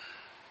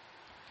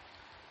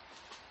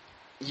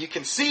 you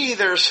can see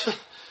there's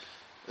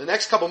the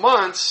next couple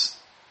months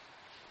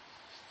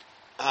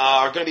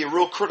are going to be a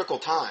real critical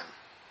time.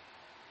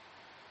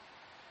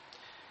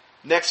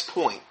 Next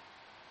point,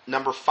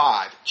 number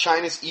 5.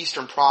 China's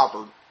eastern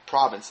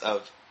province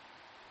of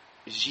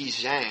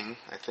Zhejiang,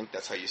 I think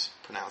that's how you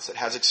pronounce it,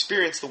 has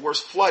experienced the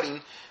worst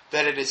flooding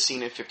that it has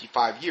seen in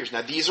 55 years.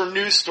 Now, these are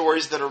news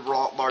stories that are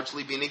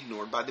largely being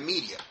ignored by the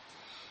media.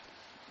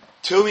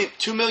 2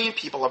 million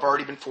people have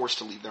already been forced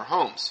to leave their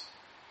homes.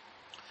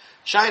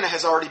 China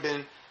has already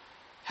been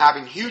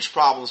having huge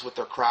problems with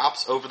their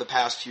crops over the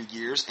past few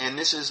years, and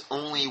this is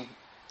only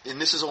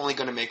going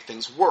to make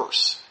things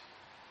worse.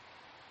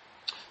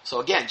 So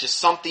again, just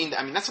something,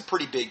 that's a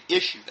pretty big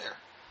issue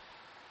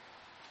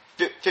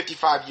there.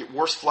 55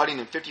 worst flooding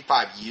in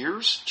 55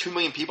 years. 2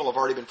 million people have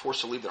already been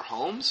forced to leave their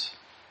homes.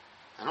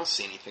 I don't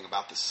see anything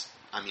about this.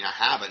 I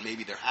haven't.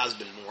 Maybe there has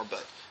been more,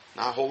 but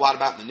not a whole lot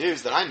about in the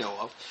news that I know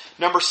of.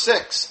 Number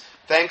 6.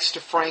 thanks to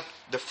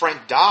the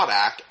Frank-Dodd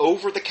Act,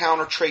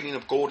 over-the-counter trading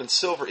of gold and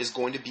silver is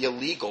going to be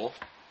illegal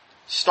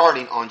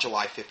starting on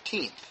July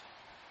 15th.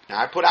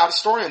 Now, I put out a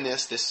story on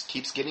this. This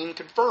keeps getting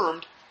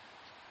confirmed.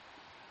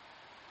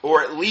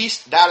 Or at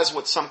least that is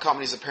what some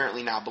companies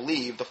apparently now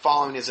believe. The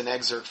following is an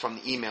excerpt from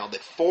the email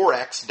that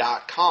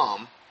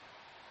Forex.com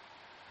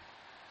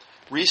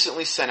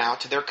recently sent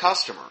out to their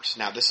customers.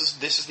 Now, this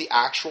is the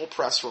actual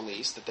press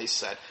release that they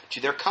said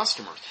to their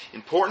customers.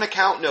 Important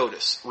account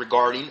notice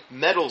regarding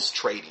metals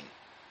trading.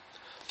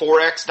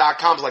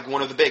 Forex.com is like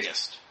one of the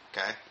biggest.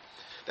 Okay,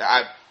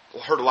 I've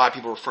heard a lot of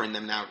people referring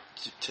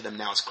to them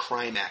now as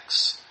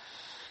Crimex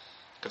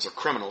because they're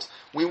criminals.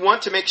 We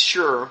want to make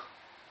sure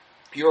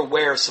you're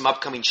aware of some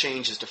upcoming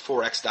changes to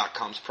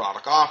Forex.com's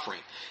product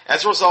offering.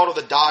 As a result of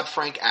the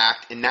Dodd-Frank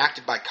Act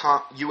enacted by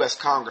U.S.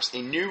 Congress,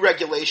 a new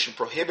regulation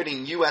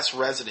prohibiting U.S.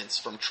 residents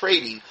from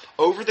trading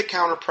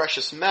over-the-counter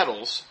precious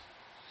metals,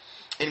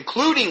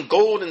 including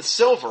gold and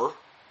silver,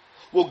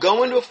 will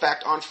go into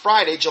effect on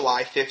Friday,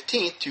 July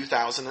 15,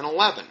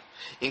 2011.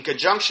 In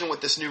conjunction with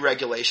this new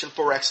regulation,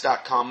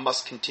 Forex.com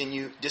must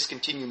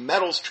discontinue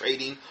metals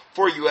trading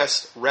for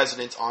U.S.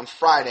 residents on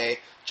Friday,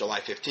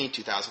 July 15,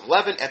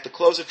 2011, at the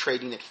close of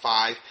trading at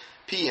 5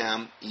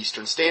 p.m.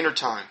 Eastern Standard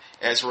Time.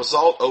 As a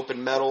result,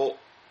 open metal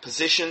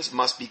positions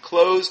must be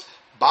closed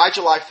by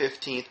July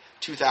 15,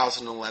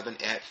 2011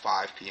 at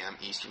 5 p.m.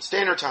 Eastern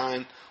Standard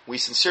Time. We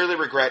sincerely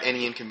regret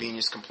any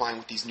inconvenience complying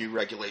with these new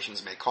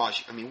regulations may cause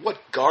you. I mean, what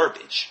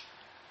garbage.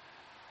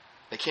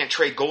 They can't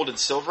trade gold and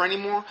silver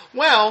anymore?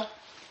 Well,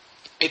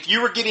 if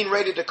you were getting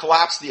ready to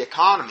collapse the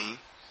economy,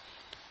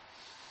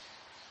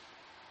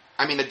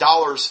 I mean, the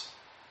dollar's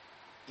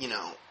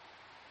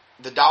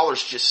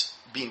just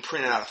being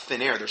printed out of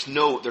thin air. There's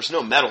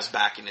no metals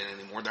backing it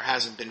anymore. There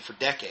hasn't been for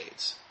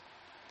decades.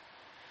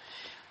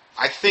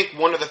 I think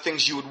one of the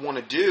things you would want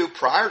to do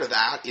prior to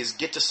that is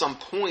get to some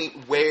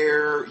point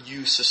where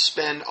you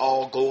suspend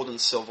all gold and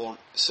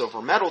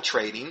silver metal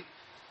trading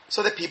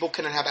so that people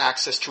can have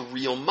access to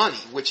real money,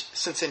 which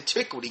since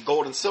antiquity,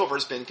 gold and silver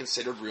has been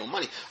considered real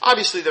money.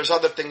 Obviously, there's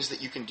other things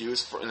that you can do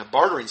in a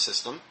bartering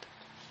system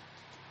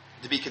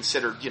to be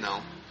considered,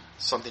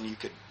 something you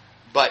could.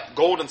 But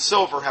gold and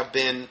silver have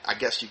been, I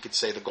guess you could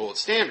say, the gold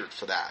standard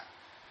for that.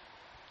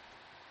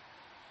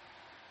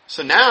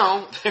 So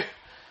now,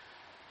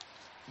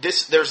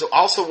 there's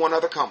also one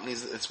other company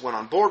that's went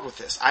on board with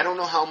this. I don't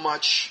know how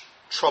much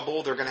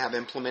trouble they're going to have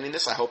implementing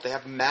this. I hope they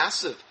have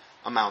massive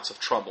amounts of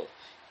trouble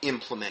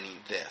implementing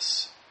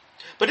this.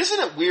 But isn't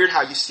it weird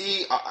how you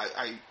see,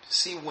 I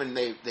see when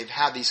they've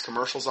had these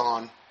commercials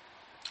on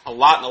a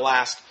lot in the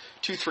last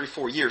 2, 3,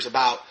 4 years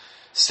about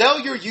sell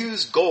your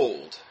used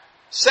gold.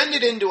 Send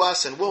it in to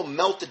us and we'll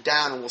melt it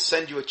down and we'll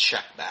send you a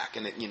check back.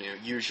 And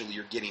usually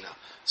you're getting a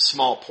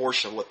small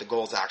portion of what the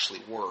gold's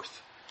actually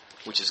worth,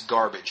 which is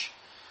garbage.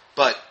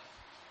 But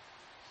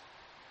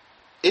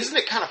isn't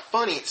it kind of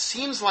funny? It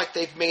seems like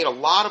they've made a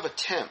lot of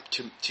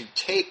attempt to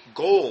take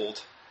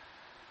gold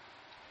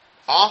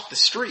off the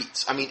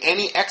streets. I mean,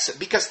 any exit.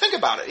 Because think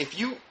about it. If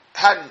you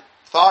hadn't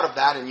thought of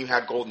that and you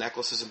had gold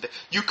necklaces,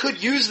 you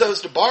could use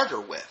those to barter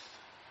with.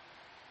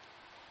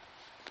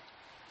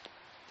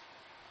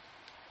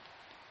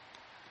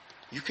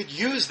 You could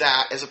use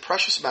that as a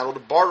precious metal to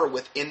barter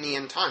with in the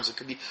end times. It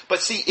could be,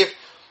 but see, if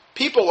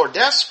people are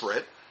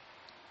desperate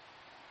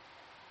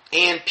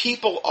and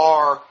people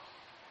are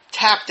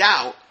tapped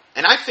out,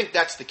 and I think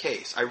that's the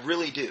case. I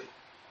really do.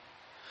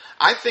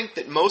 I think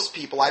that most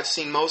people, I've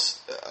seen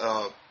most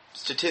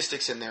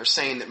statistics in there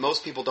saying that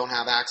most people don't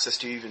have access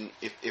to, even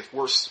if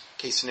worst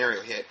case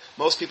scenario hit,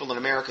 most people in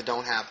America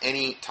don't have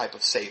any type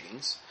of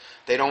savings.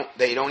 They don't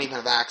even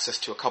have access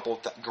to a couple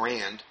of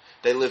grand.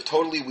 They live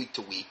totally week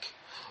to week.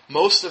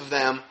 Most of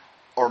them,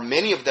 or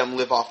many of them,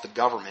 live off the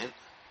government.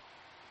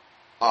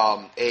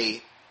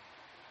 A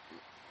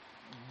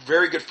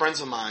very good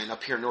friends of mine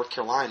up here in North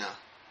Carolina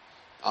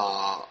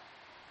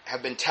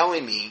have been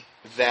telling me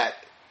that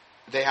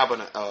they have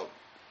a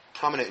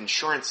prominent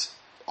insurance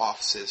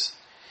offices,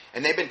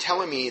 and they've been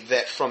telling me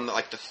that from the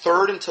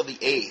 3rd until the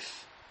 8th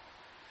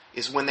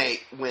is when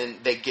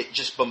they get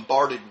just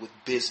bombarded with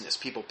business,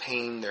 people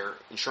paying their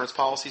insurance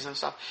policies and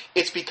stuff.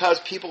 It's because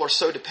people are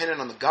so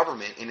dependent on the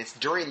government, and it's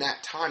during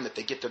that time that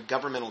they get their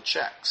governmental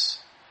checks.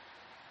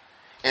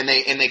 And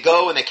they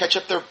go and they catch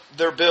up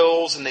their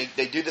bills, and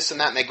they do this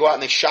and that, and they go out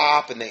and they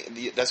shop, and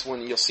that's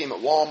when you'll see them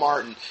at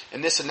Walmart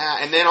and this and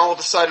that. And then all of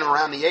a sudden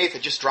around the 8th,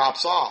 it just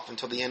drops off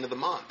until the end of the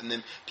month. And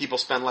then people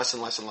spend less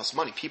and less and less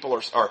money. People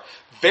are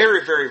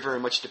very, very, very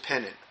much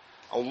dependent.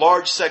 A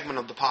large segment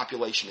of the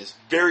population is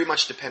very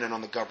much dependent on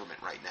the government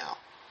right now.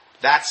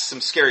 That's some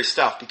scary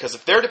stuff, because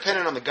if they're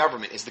dependent on the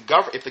government, if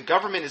the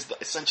government is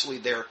essentially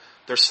their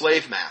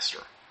slave master.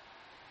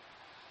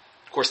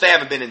 Of course, they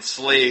haven't been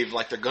enslaved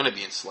like they're going to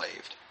be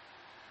enslaved.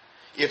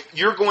 If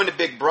you're going to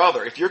Big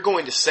Brother, if you're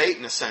going to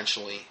Satan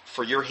essentially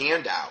for your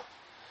handout,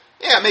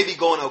 yeah, it may be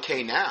going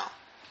okay now.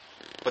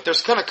 But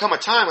there's going to come a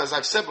time, as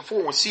I've said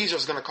before, when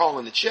Caesar's going to call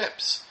in the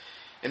chips.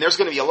 And there's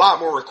going to be a lot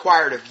more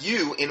required of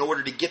you in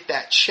order to get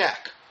that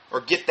check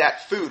or get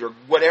that food or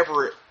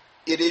whatever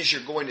it is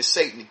you're going to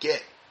Satan to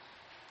get.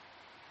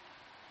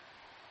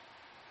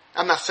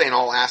 I'm not saying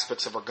all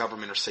aspects of our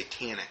government are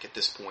satanic at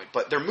this point,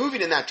 but they're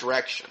moving in that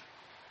direction.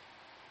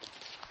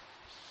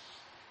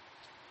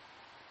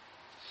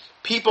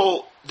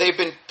 People, they've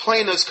been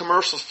playing those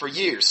commercials for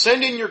years.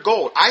 Send in your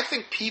gold. I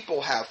think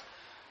people have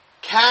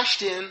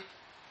cashed in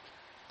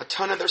a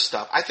ton of their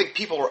stuff. I think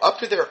people are up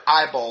to their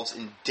eyeballs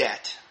in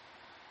debt.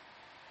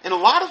 And a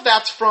lot of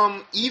that's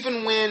from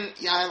even when,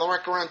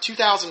 like around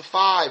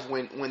 2005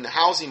 when the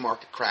housing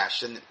market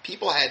crashed and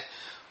people had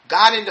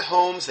got into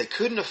homes they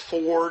couldn't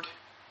afford,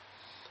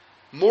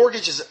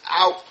 mortgages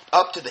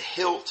up to the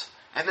hilt,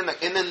 and then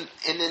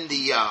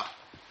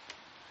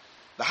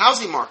the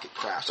housing market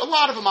crashed. A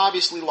lot of them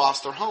obviously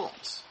lost their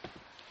homes.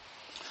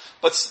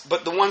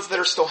 But the ones that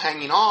are still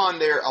hanging on,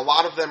 a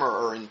lot of them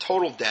are in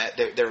total debt.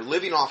 They're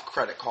living off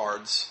credit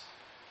cards.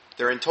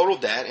 They're in total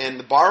debt, and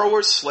the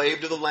borrower's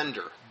slave to the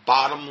lender.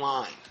 Bottom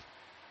line.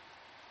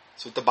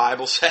 That's what the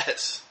Bible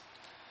says.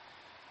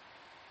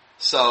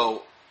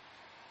 So,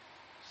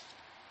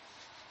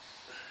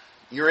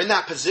 you're in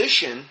that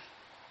position,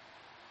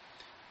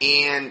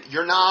 and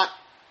you're not...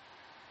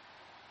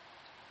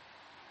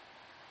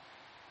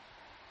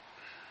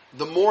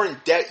 The more in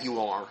debt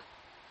you are,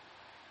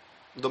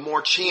 the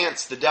more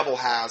chance the devil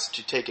has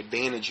to take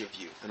advantage of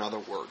you, in other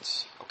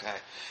words. Okay?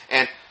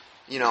 And,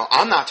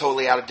 I'm not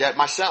totally out of debt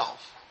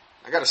myself.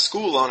 I got a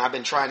school loan I've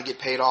been trying to get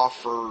paid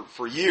off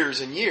for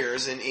years and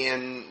years, and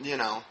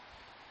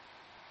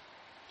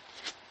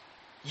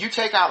you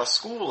take out a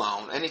school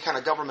loan, any kind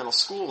of governmental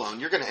school loan,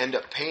 you're going to end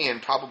up paying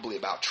probably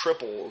about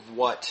triple of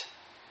what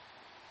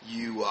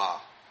you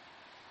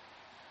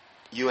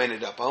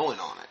ended up owing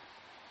on it.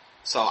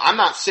 So I'm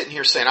not sitting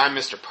here saying I'm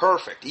Mr.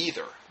 Perfect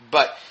either,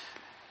 but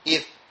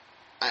if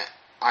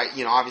I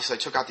obviously I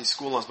took out these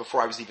school loans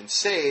before I was even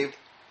saved,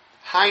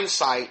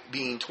 hindsight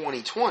being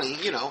 2020,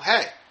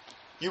 hey,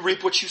 you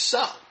reap what you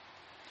sow.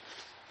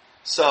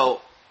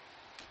 So,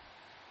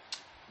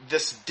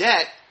 this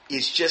debt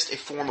is just a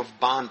form of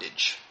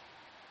bondage,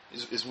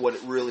 is what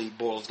it really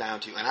boils down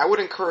to. And I would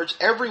encourage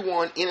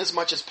everyone, in as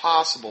much as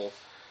possible,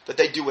 that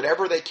they do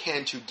whatever they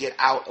can to get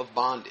out of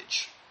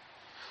bondage.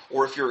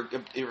 Or if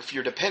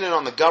you're dependent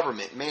on the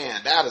government,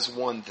 man, that is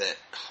one that,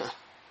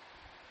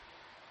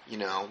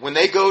 when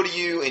they go to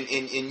you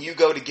and you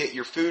go to get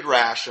your food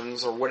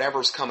rations or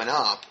whatever's coming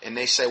up, and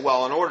they say,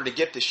 well, in order to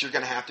get this, you're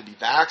going to have to be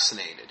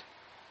vaccinated.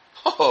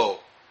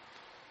 Oh,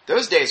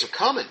 those days are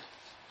coming.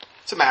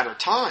 It's a matter of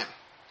time.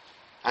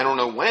 I don't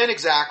know when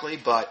exactly,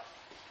 but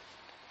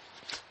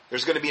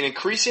there's going to be an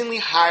increasingly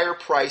higher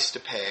price to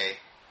pay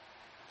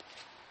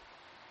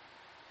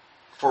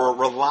for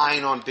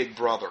relying on Big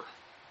Brother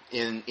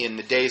in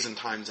the days and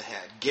times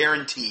ahead.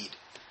 Guaranteed.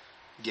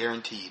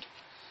 Guaranteed.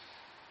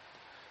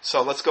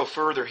 So let's go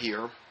further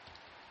here.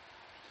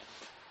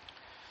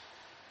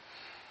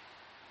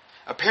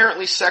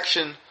 Apparently,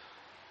 Section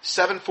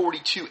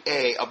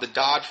 742A of the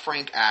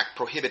Dodd-Frank Act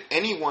prohibit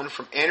anyone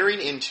from entering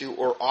into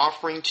or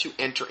offering to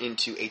enter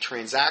into a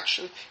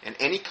transaction in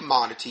any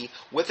commodity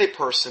with a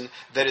person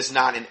that is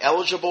not an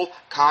eligible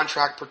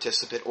contract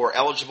participant or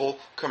eligible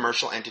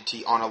commercial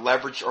entity on a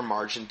leveraged or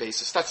margin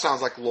basis. That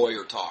sounds like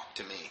lawyer talk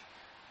to me.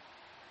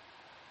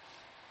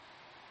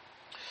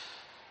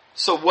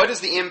 So what is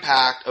the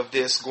impact of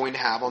this going to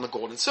have on the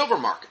gold and silver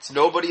markets?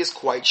 Nobody is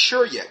quite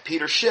sure yet.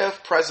 Peter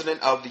Schiff,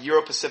 president of the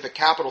Euro-Pacific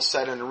Capital,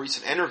 said in a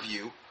recent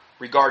interview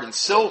regarding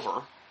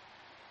silver,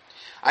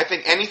 I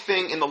think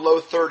anything in the low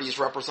 30s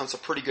represents a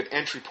pretty good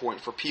entry point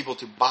for people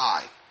to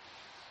buy,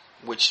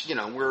 which,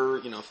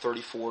 we're, $34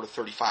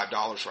 to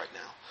 $35 right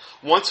now.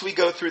 Once we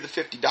go through the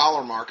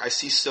 $50 mark, I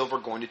see silver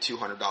going to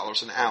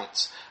 $200 an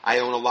ounce. I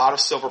own a lot of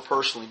silver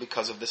personally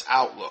because of this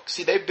outlook.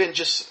 See, they've been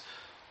just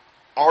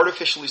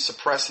artificially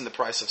suppressing the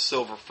price of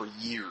silver for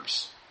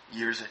years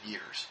and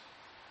years.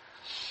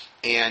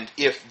 And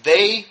if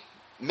they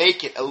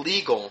make it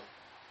illegal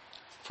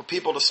for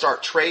people to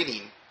start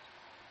trading,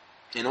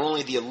 and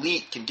only the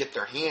elite can get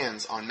their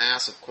hands on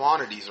massive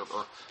quantities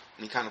or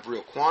any kind of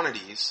real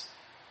quantities,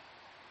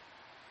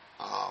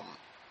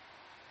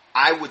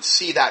 I would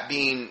see that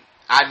being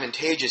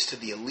advantageous to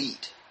the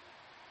elite,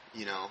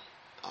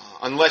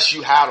 unless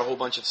you had a whole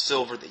bunch of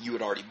silver that you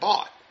had already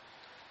bought.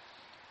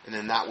 And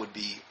then that would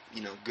be,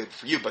 good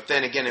for you. But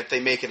then again, if they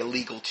make it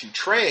illegal to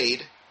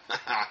trade,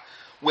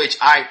 which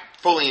I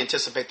fully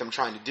anticipate them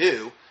trying to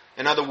do,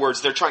 in other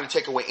words, they're trying to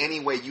take away any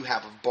way you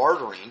have of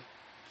bartering,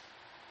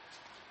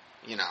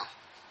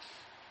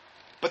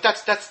 But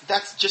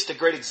that's just a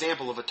great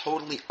example of a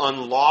totally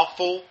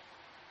unlawful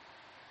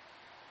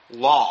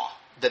law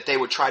that they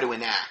would try to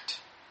enact.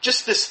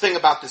 Just this thing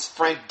about this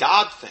Frank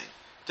Dodd thing.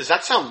 Does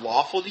that sound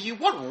lawful to you?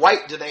 What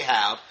right do they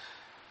have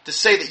to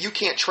say that you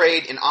can't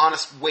trade in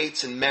honest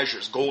weights and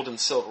measures, gold and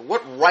silver?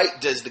 What right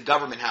does the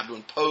government have to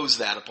impose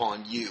that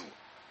upon you?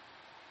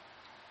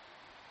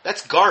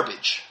 That's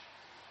garbage.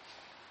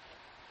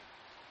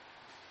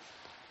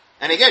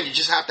 And again, you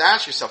just have to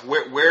ask yourself,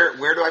 where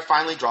do I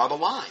finally draw the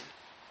line?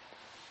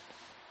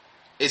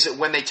 Is it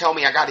when they tell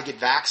me I got to get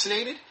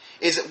vaccinated?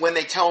 Is it when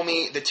they tell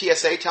me, the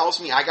TSA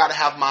tells me I got to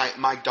have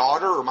my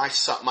daughter or my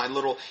son, my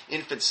little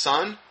infant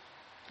son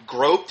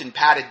groped and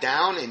patted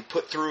down and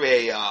put through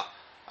a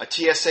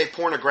TSA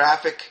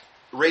pornographic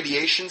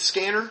radiation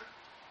scanner?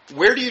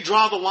 Where do you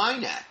draw the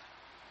line at?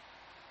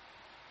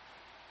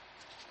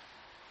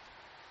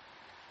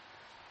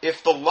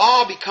 If the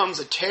law becomes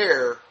a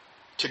terror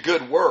to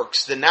good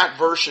works, then that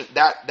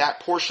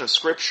portion of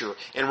Scripture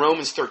in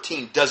Romans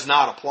 13 does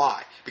not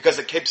apply. Because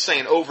it keeps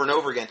saying over and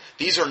over again,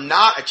 these are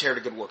not a terror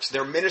to good works.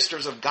 They're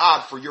ministers of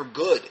God for your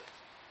good.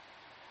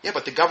 Yeah,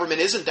 but the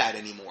government isn't that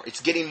anymore.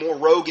 It's getting more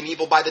rogue and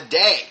evil by the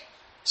day.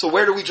 So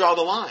where do we draw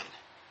the line?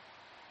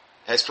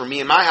 As for me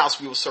and my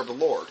house, we will serve the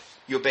Lord.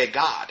 You obey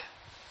God.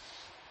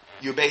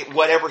 You obey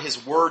whatever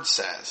His Word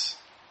says.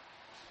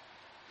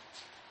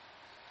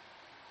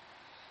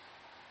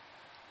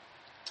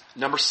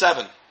 Number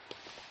 7,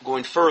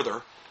 going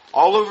further,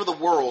 all over the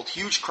world,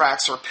 huge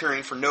cracks are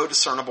appearing for no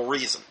discernible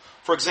reason.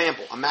 For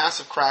example, a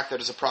massive crack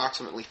that is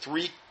approximately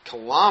 3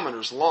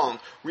 kilometers long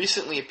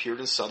recently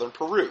appeared in southern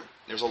Peru.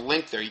 There's a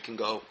link there, you can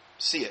go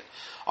see it.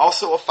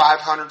 Also, a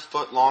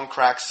 500-foot long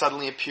crack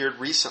suddenly appeared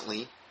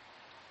recently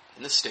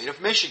in the state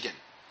of Michigan.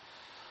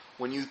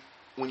 When you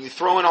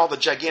throw in all the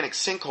gigantic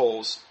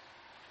sinkholes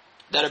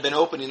that have been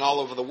opening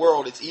all over the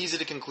world, it's easy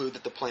to conclude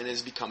that the planet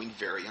is becoming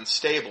very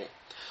unstable.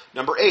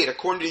 Number 8,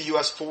 according to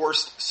U.S.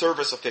 Forest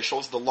Service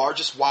officials, the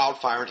largest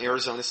wildfire in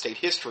Arizona state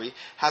history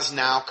has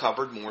now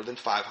covered more than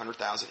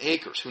 500,000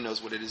 acres. Who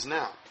knows what it is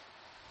now?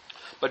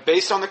 But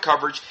based on the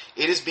coverage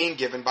it is being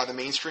given by the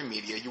mainstream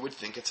media, you would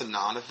think it's a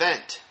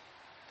non-event.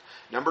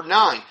 Number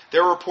 9,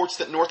 there are reports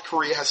that North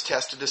Korea has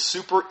tested a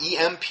super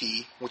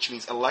EMP, which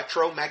means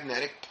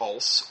electromagnetic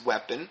pulse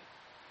weapon,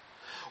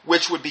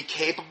 which would be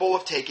capable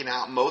of taking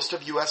out most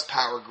of U.S.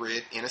 power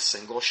grid in a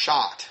single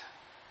shot.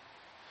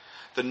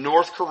 The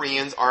North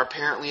Koreans are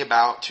apparently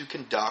about to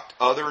conduct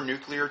other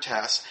nuclear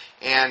tests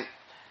and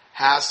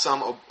has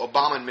some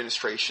Obama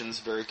administrations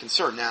very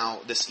concerned. Now,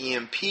 this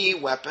EMP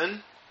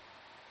weapon,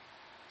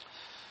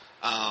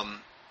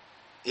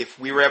 if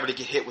we were ever to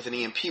get hit with an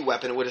EMP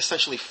weapon, it would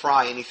essentially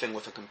fry anything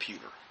with a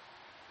computer.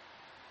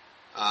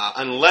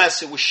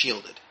 Unless it was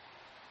shielded.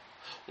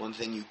 One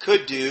thing you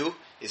could do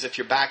is if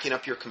you're backing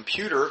up your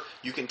computer,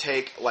 you can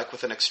take, like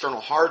with an external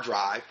hard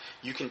drive,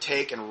 you can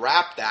take and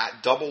wrap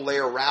that, double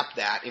layer wrap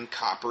that in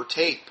copper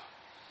tape.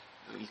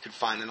 You could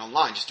find it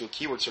online. Just do a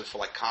keyword search for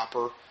like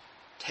copper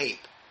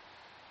tape.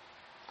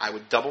 I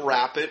would double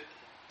wrap it,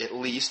 at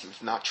least,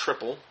 if not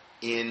triple,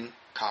 in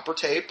copper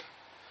tape,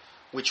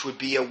 which would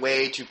be a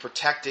way to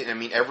protect it,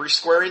 every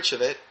square inch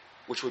of it,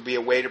 which would be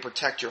a way to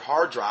protect your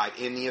hard drive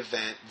in the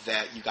event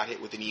that you got hit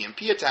with an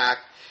EMP attack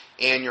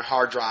and your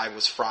hard drive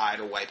was fried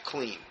or wiped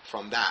clean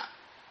from that.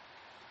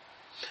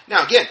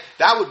 Now again,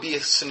 that would be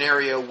a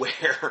scenario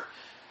where,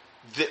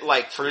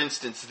 like for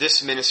instance,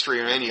 this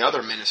ministry or any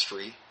other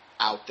ministry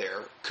out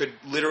there could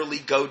literally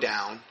go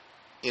down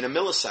in a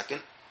millisecond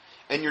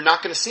and you're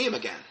not going to see him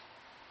again.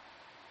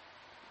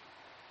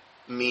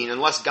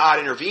 Unless God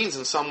intervenes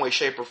in some way,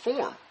 shape, or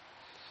form.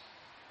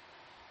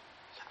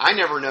 I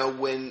never know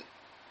when,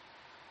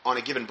 on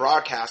a given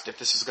broadcast, if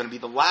this is going to be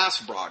the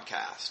last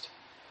broadcast.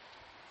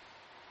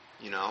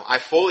 I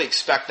fully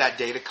expect that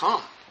day to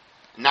come.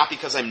 Not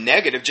because I'm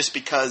negative, just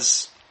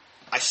because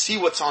I see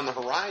what's on the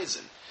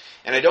horizon.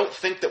 And I don't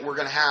think that we're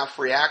going to have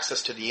free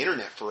access to the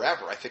internet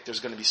forever. I think there's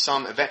going to be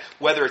some event,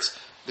 whether it's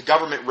the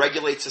government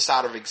regulates us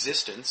out of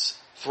existence,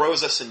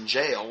 throws us in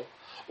jail,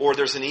 or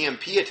there's an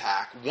EMP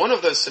attack. One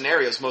of those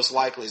scenarios most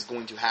likely is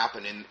going to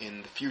happen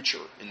in the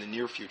future, in the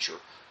near future,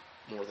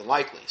 more than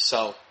likely.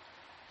 So,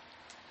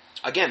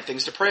 again,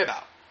 things to pray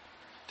about.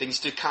 Things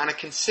to kind of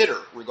consider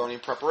regarding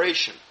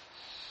preparation.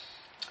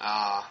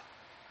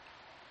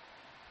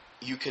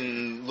 You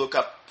can look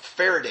up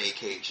Faraday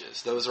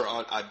cages. Those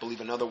are, I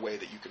believe, another way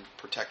that you can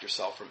protect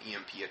yourself from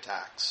EMP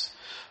attacks.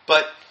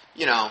 But,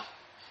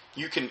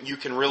 you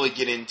can really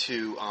get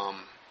into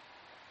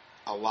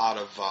a lot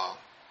of...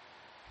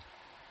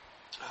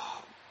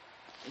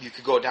 you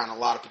could go down a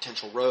lot of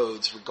potential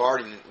roads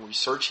regarding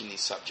researching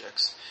these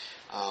subjects.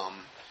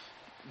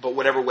 But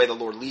whatever way the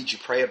Lord leads you,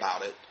 pray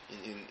about it.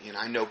 And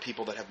I know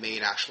people that have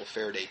made actual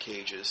Faraday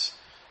cages.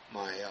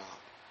 My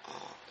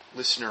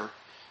listener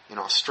in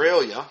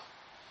Australia,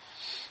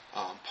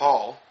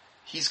 Paul,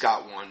 he's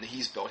got one that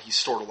he's built. He's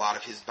stored a lot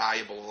of his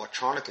valuable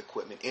electronic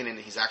equipment in it, and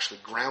he's actually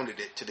grounded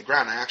it to the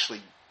ground.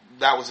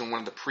 That was in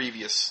one of the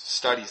previous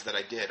studies that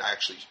I did.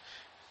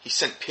 He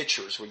sent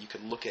pictures where you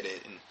could look at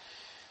it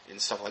and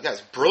stuff like that.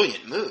 It's a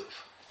brilliant move,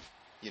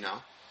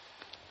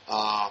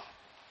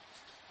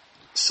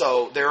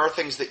 So there are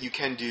things that you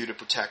can do to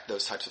protect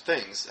those types of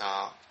things.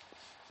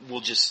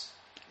 We'll just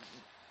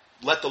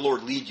let the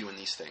Lord lead you in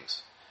these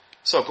things.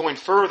 So going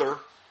further,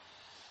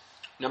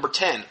 number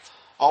 10,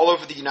 all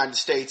over the United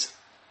States,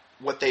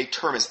 what they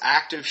term as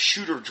active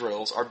shooter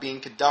drills are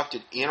being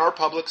conducted in our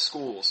public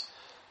schools.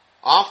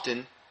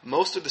 Often,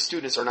 most of the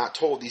students are not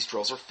told these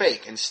drills are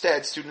fake.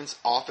 Instead, students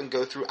often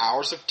go through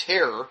hours of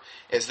terror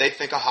as they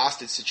think a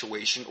hostage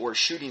situation or a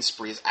shooting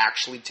spree is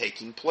actually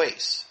taking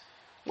place.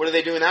 What are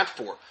they doing that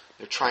for?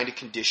 They're trying to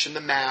condition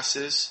the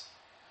masses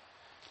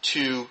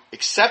to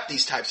accept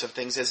these types of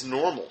things as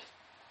normal.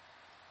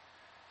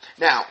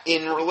 Now,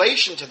 in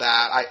relation to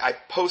that, I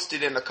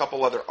posted in a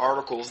couple other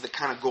articles that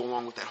kind of go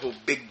along with that whole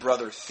Big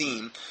Brother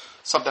theme,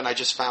 something I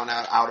just found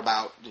out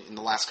about in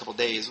the last couple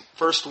days.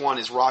 First one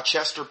is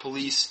Rochester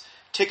police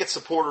ticket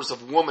supporters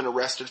of woman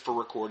arrested for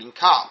recording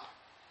cop.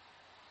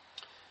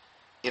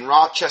 In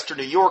Rochester,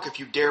 New York, if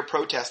you dare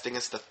protest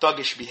against the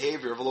thuggish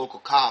behavior of local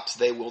cops,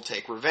 they will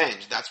take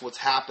revenge. That's what's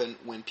happened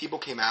when people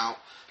came out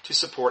to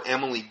support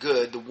Emily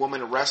Good, the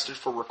woman arrested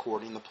for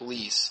recording the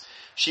police.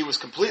 She was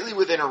completely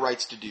within her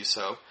rights to do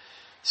so,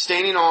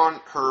 standing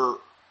on her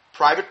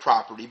private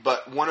property,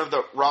 but one of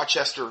the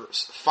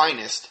Rochester's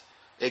finest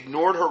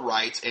ignored her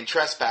rights and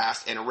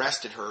trespassed and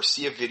arrested her.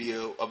 See a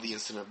video of the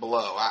incident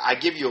below. I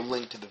give you a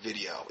link to the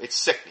video. It's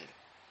sickening.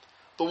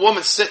 The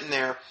woman's sitting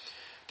there.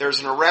 There's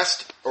an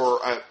arrest,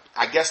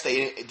 I guess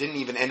they didn't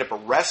even end up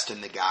arresting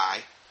the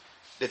guy,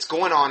 that's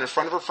going on in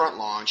front of her front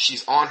lawn.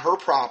 She's on her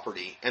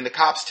property, and the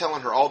cop's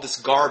telling her all this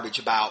garbage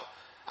about,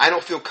 I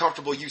don't feel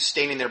comfortable you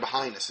standing there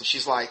behind us. And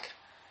she's like,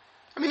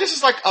 I mean, this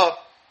is like a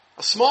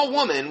small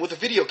woman with a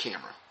video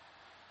camera.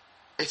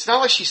 It's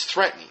not like she's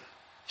threatening.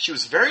 She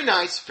was very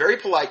nice, very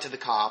polite to the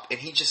cop, and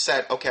he just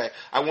said, okay,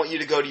 I want you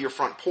to go to your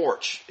front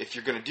porch if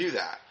you're going to do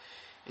that.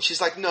 And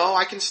she's like, no,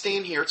 I can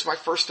stand here. It's my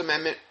First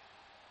Amendment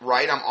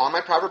right. I'm on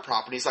my private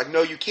property. He's like,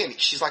 no, you can't.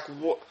 She's like,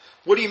 what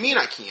do you mean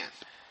I can't?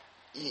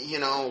 You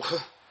know,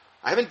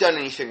 I haven't done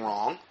anything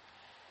wrong.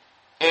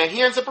 And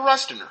he ends up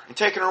arresting her and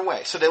taking her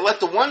away. So they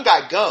let the one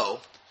guy go,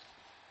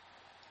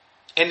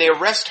 and they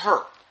arrest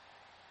her.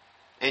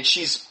 And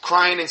she's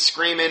crying and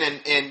screaming,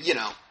 and you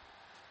know,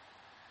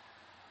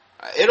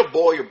 it'll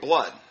boil your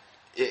blood.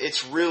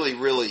 It's really,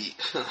 really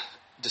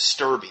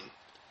disturbing.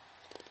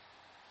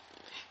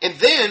 And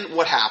then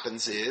what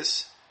happens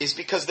is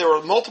because there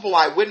were multiple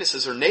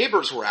eyewitnesses or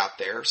neighbors were out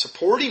there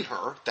supporting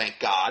her, thank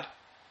God.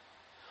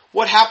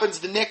 What happens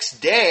the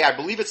next day, I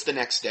believe it's the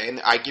next day, and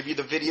I give you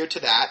the video to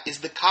that, is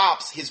the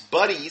cops, his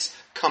buddies,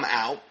 come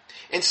out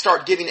and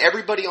start giving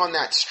everybody on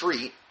that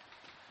street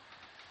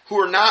who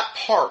are not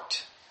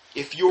parked,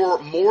 if you're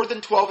more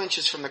than 12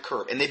 inches from the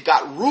curb, and they've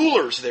got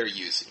rulers they're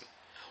using.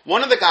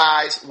 One of the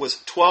guys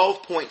was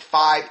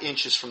 12.5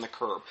 inches from the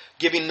curb,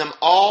 giving them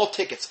all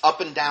tickets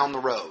up and down the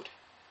road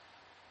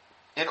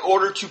in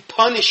order to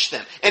punish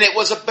them. And it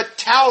was a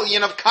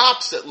battalion of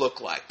cops, it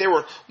looked like. There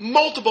were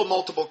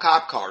multiple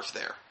cop cars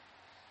there.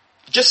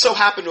 Just so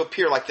happened to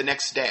appear like the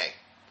next day.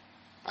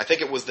 I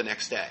think it was the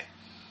next day.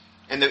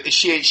 And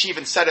she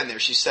even said in there,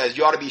 she says,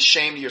 you ought to be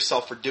ashamed of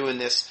yourself for doing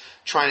this,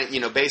 trying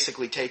to,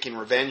 basically taking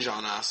revenge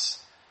on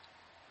us.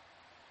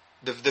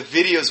 The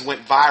videos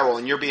went viral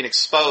and you're being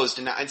exposed.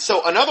 And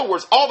so, in other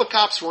words, all the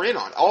cops were in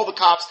on it. All the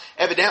cops,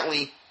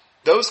 evidently,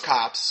 those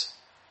cops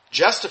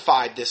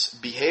justified this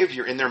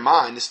behavior in their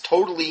mind, this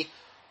totally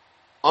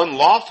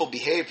unlawful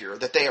behavior,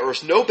 that there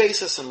was no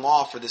basis in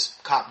law for this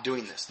cop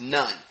doing this.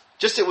 None.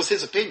 Just it was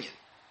his opinion.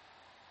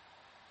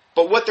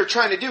 But what they're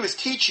trying to do is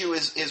teach you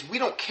is we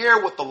don't care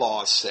what the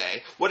laws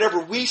say. Whatever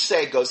we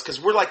say goes,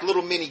 because we're like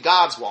little mini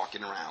gods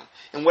walking around.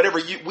 And whatever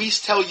we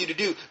tell you to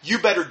do, you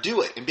better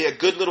do it and be a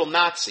good little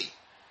Nazi.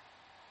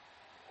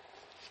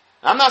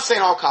 I'm not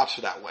saying all cops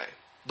are that way,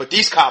 but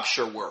these cops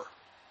sure were.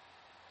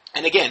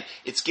 And again,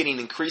 it's getting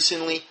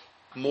increasingly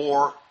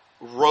more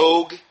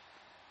rogue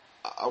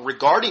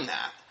regarding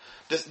that.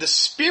 The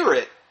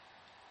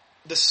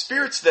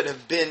spirits that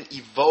have been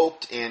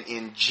evoked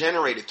and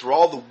generated through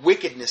all the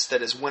wickedness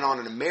that has went on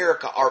in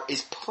America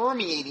is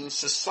permeating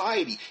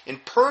society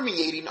and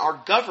permeating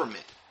our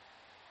government.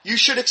 You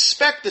should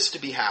expect this to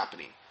be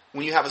happening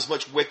when you have as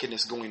much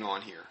wickedness going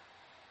on here.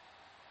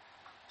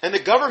 And the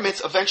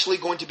government's eventually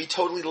going to be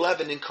totally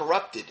leavened and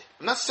corrupted.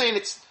 I'm not saying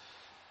it's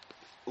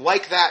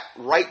like that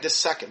right this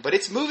second, but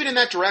it's moving in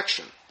that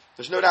direction.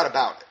 There's no doubt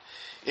about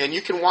it. And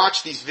you can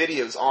watch these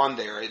videos on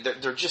there.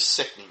 They're just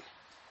sickening.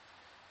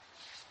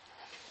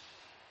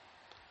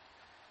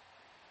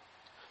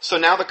 So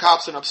now the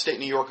cops in upstate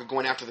New York are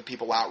going after the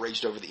people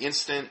outraged over the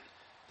incident.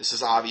 This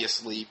is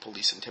obviously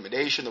police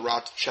intimidation. The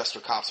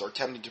Rochester cops are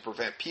attempting to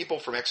prevent people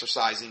from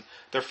exercising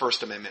their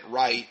First Amendment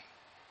right.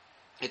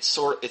 It's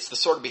the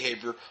sort of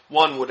behavior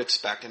one would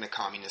expect in a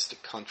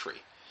communistic country.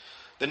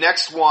 The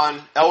next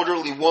one,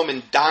 elderly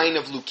woman dying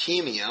of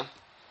leukemia,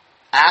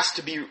 asked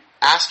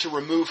to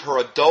remove her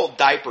adult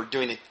diaper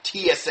during a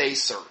TSA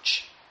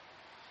search.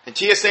 And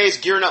TSA is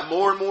gearing up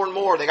more and more and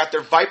more. They got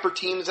their Viper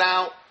teams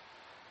out,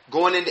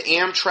 going into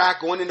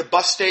Amtrak, going into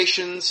bus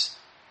stations,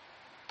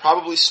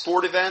 probably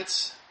sport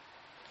events.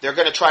 They're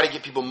going to try to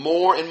get people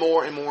more and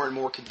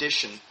more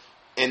conditioned,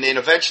 and then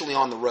eventually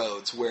on the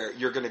roads where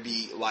you're going to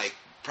be like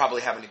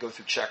probably having to go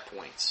through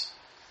checkpoints,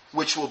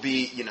 which will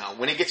be,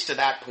 when it gets to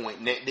that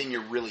point, then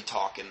you're really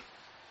talking.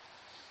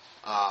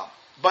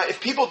 But if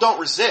people don't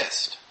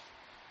resist,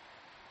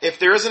 if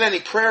there isn't any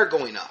prayer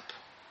going up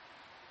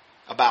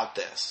about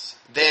this,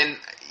 then,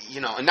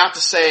 and not to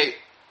say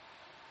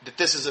that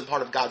this isn't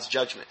part of God's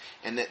judgment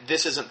and that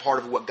this isn't part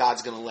of what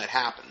God's going to let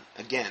happen.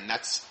 Again,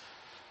 that's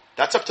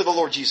That's up to the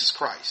Lord Jesus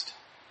Christ.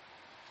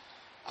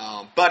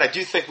 But I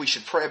do think we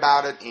should pray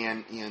about it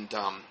and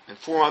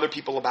inform other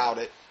people about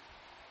it.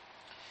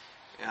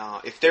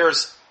 If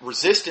there's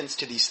resistance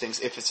to these things,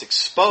 if it's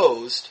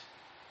exposed,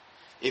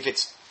 if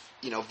it's,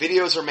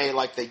 videos are made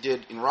like they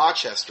did in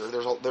Rochester,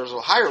 there's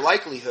a higher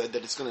likelihood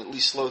that it's going to at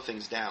least slow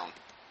things down.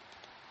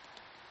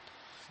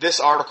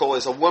 This article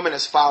is, a woman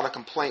has filed a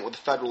complaint with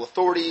the federal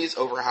authorities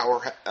over how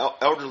her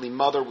elderly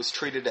mother was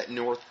treated at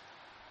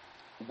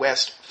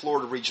Northwest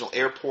Florida Regional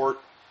Airport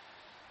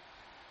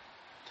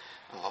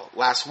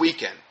last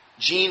weekend.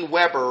 Jean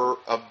Weber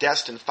of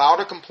Destin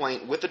filed a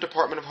complaint with the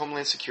Department of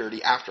Homeland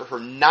Security after her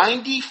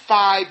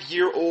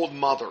 95-year-old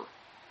mother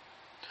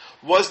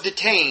was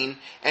detained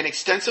and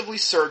extensively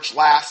searched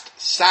last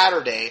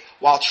Saturday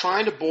while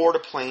trying to board a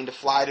plane to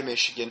fly to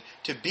Michigan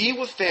to be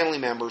with family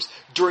members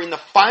during the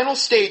final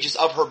stages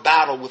of her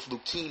battle with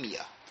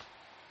leukemia.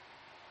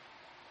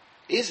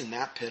 Isn't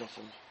that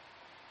pitiful?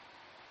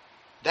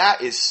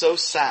 That is so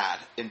sad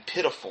and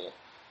pitiful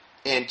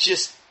and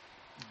just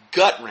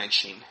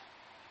gut-wrenching.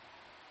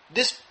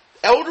 This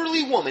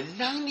elderly woman,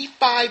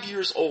 95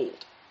 years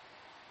old,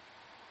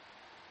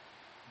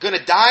 going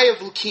to die of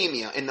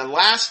leukemia in the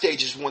last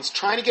stages, once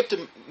trying to get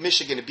to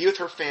Michigan to be with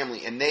her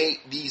family, and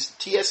these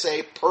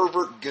TSA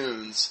pervert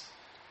goons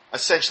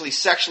essentially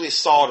sexually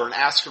assault her and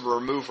ask her to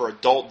remove her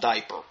adult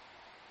diaper.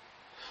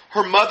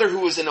 Her mother, who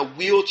was in a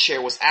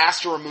wheelchair, was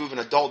asked to remove an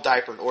adult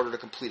diaper in order to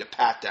complete a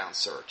pat-down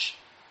search.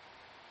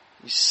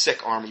 You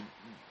sick army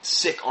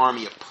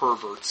of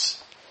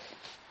perverts.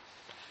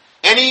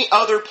 Any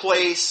other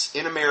place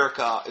in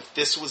America, if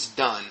this was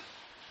done,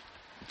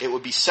 it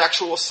would be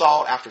sexual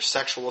assault after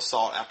sexual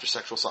assault after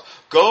sexual assault.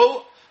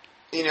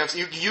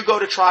 If you go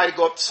to try to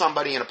go up to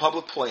somebody in a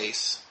public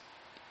place,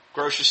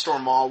 grocery store,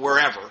 mall,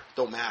 wherever,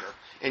 don't matter,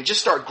 and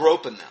just start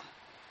groping them.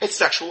 It's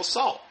sexual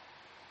assault.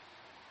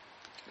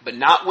 But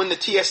not when the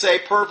TSA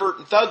pervert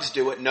and thugs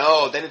do it.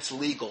 No, then it's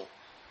legal.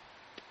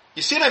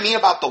 You see what I mean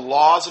about the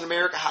laws in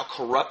America, how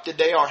corrupted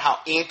they are, how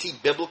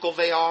anti-biblical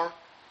they are?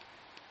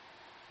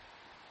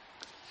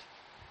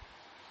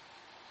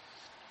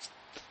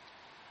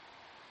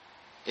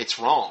 It's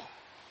wrong.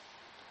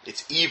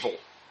 It's evil.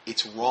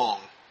 It's wrong.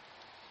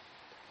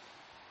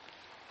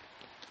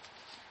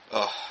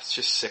 It's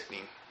just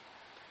sickening.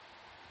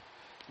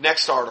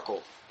 Next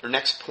article, or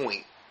next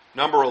point,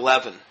 number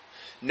 11.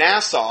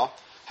 NASA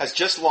has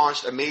just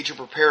launched a major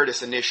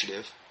preparedness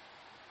initiative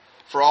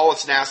for all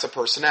its NASA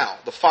personnel.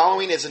 The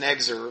following is an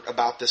excerpt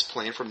about this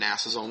plan from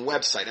NASA's own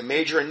website. A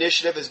major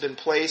initiative has been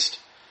placed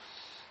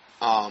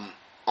on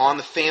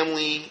the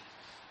family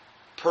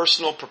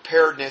personal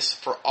preparedness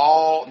for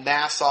all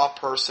NASA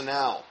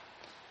personnel.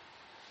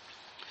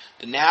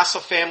 The NASA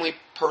Family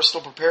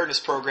Personal Preparedness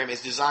Program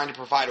is designed to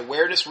provide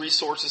awareness,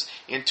 resources,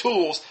 and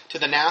tools to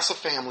the NASA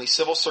family,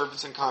 civil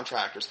servants, and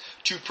contractors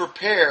to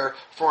prepare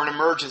for an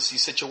emergency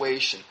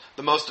situation.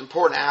 The most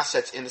important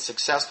assets in the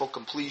successful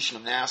completion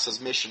of NASA's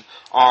mission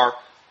are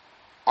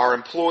our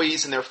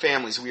employees and their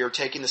families. We are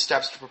taking the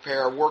steps to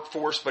prepare our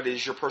workforce, but it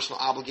is your personal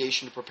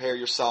obligation to prepare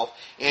yourself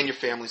and your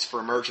families for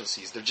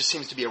emergencies. There just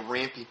seems to be a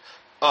ramping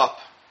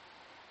up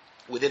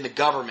within the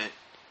government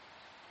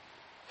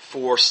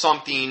for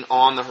something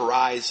on the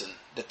horizon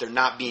that they're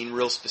not being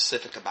real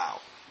specific about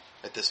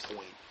at this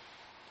point.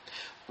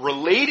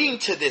 Relating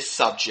to this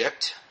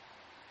subject,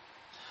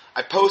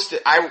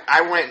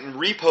 I went and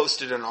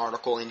reposted an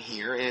article in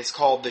here, and it's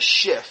called The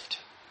Shift.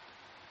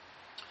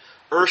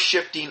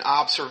 Earth-shifting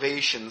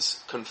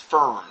observations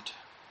confirmed.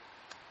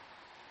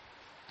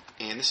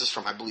 And this is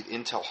from, I believe,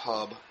 Intel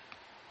Hub.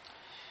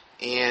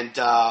 And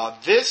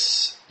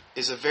this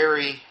is a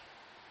very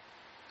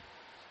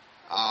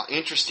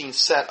interesting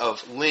set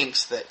of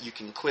links that you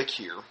can click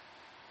here.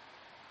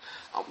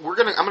 I'm going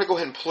to go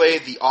ahead and play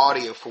the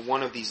audio for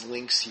one of these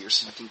links here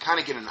so you can kind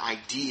of get an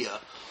idea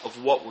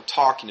of what we're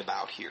talking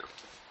about here.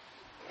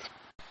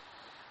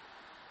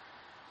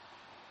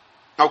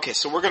 Okay,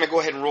 so we're going to go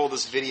ahead and roll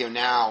this video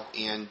now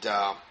and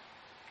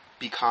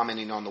be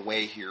commenting on the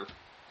way here.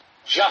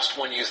 Just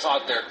when you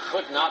thought there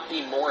could not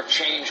be more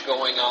change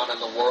going on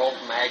in the world,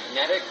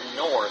 magnetic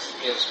north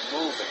is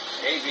moving.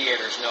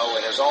 Aviators know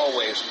it has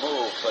always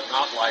moved, but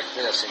not like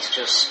this. It's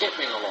just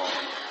skipping along.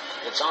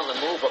 It's on the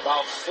move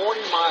about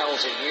 40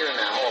 miles a year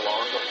now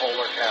along the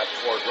polar cap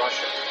toward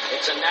Russia.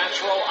 It's a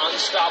natural,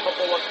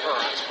 unstoppable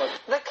occurrence, but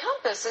the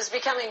compass is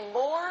becoming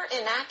more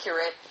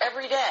inaccurate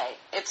every day.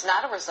 It's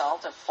not a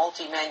result of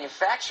faulty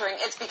manufacturing.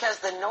 It's because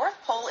the North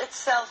Pole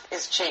itself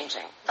is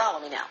changing. Follow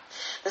me now.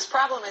 This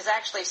problem is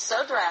actually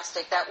so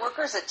drastic that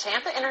workers at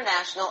Tampa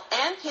International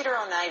and Peter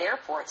O. Knight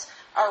airports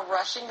are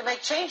rushing to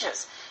make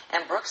changes.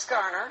 And Brooks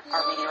Garner,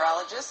 our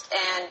meteorologist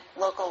and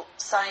local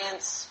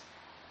science,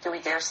 do we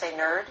dare say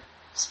nerd,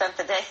 spent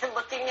the day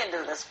looking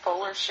into this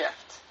polar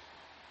shift.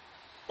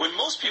 When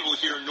most people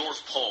hear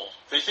North Pole,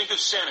 they think of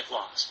Santa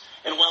Claus.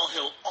 And while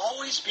he'll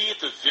always be at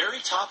the very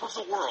top of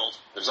the world,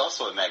 there's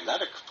also a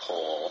magnetic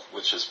pole,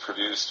 which is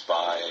produced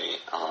by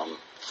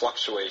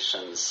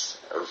fluctuations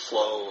or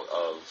flow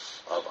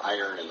of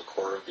iron in the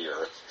core of the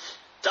Earth.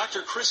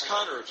 Dr. Chris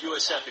Conner of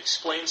USF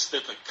explains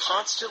that the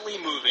constantly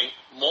moving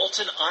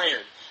molten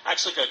iron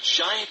acts like a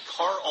giant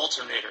car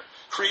alternator,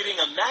 creating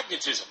a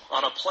magnetism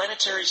on a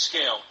planetary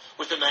scale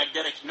with the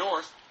magnetic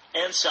north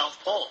and south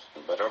pole.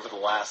 But over the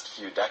last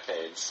few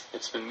decades,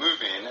 it's been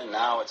moving, and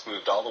now it's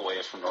moved all the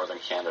way from northern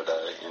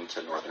Canada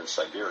into northern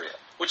Siberia.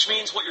 Which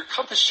means what your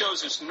compass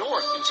shows as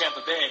north in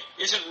Tampa Bay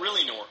isn't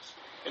really north.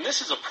 And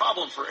this is a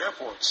problem for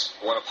airports.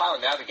 When a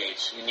pilot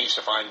navigates, he needs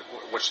to find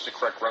which is the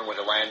correct runway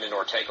to land in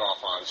or take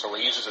off on. So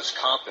he uses his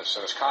compass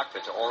in his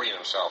cockpit to orient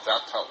himself.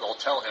 They'll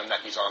tell him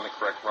that he's on the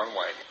correct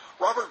runway.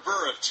 Robert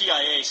Burr of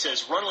TIA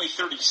says runway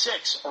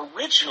 36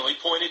 originally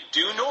pointed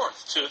due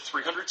north to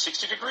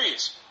 360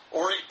 degrees.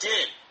 Or it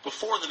did,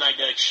 before the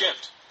magnetic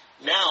shift.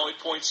 Now it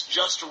points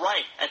just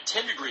right at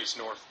 10 degrees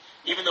north,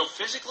 even though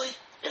physically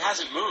it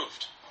hasn't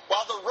moved.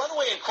 While the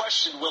runway in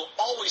question will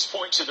always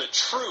point to the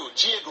true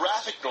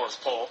geographic North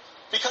Pole,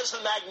 because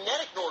the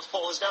magnetic North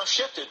Pole has now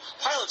shifted,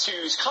 pilots who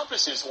use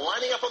compasses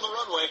lining up on the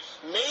runway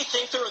may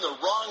think they're in the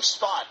wrong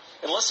spot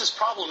unless this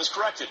problem is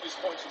corrected.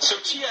 So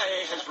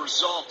TIA has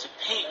resolved to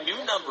paint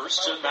new numbers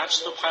to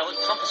match the pilot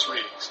compass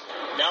readings.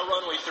 Now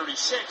runway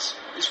 36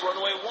 is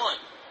runway 1.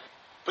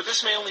 But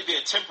this may only be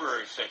a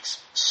temporary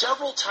fix.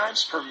 Several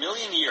times per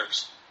million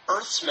years,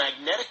 Earth's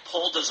magnetic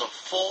pole does a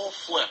full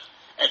flip.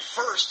 At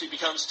first, it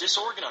becomes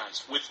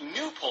disorganized, with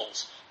new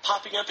poles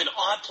popping up in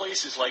odd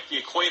places like the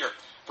equator,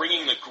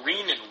 bringing the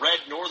green and red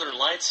northern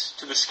lights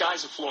to the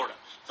skies of Florida.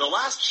 The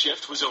last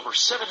shift was over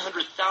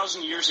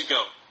 700,000 years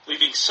ago,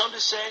 leaving some to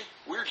say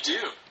we're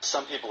due.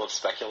 Some people have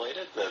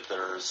speculated that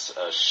there's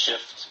a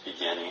shift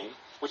beginning,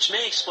 which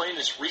may explain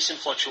this recent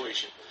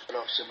fluctuation.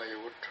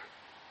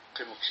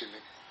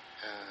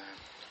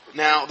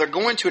 Now, they're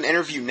going to an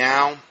interview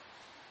now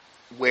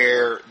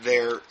where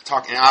they're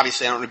talking, and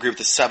obviously I don't agree with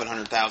the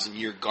 700,000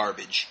 year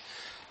garbage,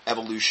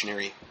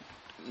 evolutionary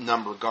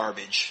number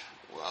garbage,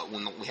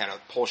 when we had a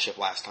pole shift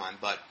last time,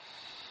 but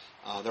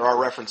there are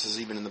references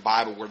even in the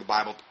Bible where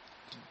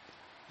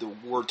the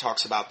word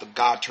talks about the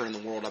God turning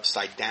the world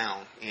upside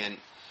down, and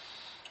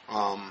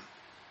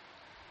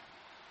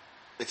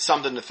it's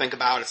something to think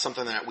about. It's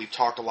something that we've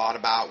talked a lot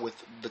about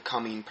with the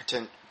coming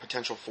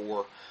potential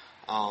for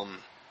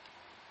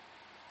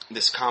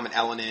this comet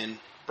Elenin,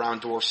 brown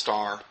dwarf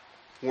star,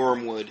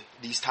 wormwood,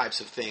 these types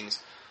of things,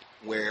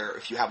 where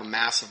if you have a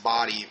massive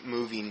body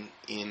moving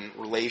in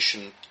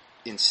relation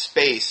in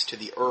space to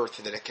the Earth,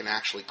 that it can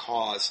actually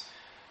cause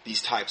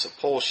these types of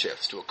pole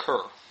shifts to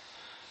occur.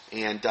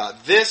 And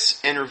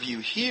this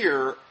interview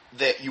here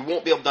that you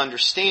won't be able to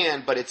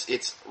understand, but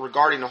it's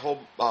regarding the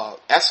whole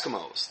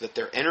Eskimos that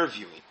they're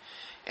interviewing,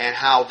 and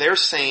how they're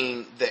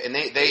saying that, and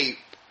they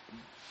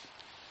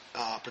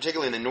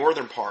particularly in the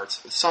northern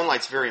parts,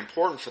 sunlight's very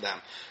important for them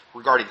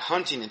regarding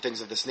hunting and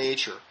things of this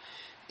nature.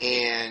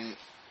 And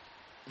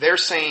they're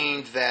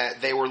saying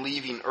that they were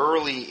leaving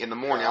early in the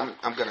morning.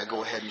 I'm going to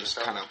go ahead and just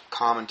kind of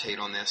commentate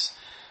on this.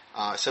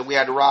 So we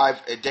had to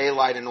arrive at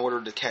daylight in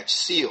order to catch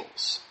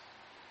seals.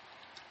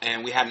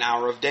 And we had an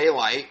hour of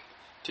daylight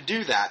to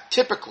do that,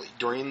 typically,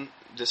 during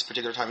this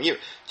particular time of year.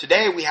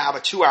 Today we have a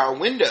 2-hour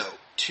window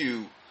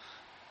to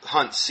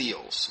hunt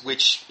seals,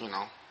 which,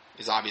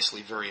 is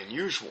obviously very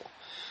unusual.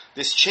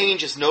 This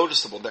change is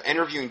noticeable. They're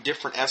interviewing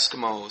different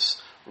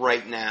Eskimos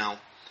right now.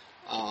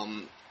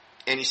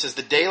 And he says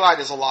the daylight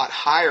is a lot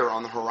higher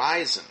on the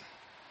horizon.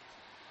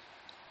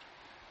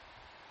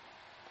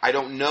 I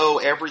don't know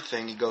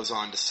everything, he goes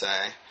on to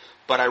say,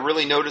 but I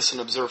really notice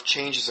and observe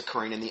changes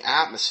occurring in the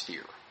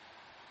atmosphere.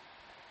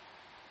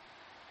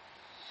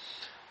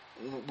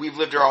 We've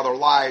lived here all our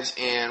lives,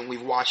 and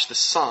we've watched the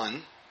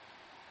sun.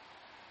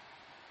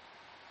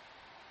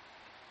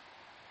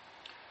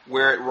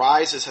 Where it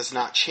rises has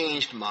not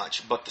changed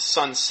much, but the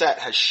sunset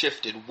has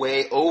shifted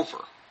way over.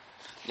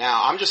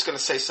 Now, I'm just going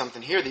to say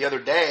something here. The other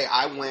day,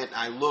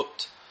 I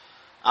looked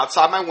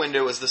outside my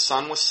window as the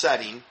sun was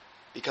setting,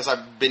 because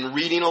I've been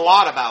reading a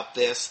lot about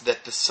this,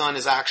 that the sun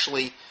is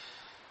actually,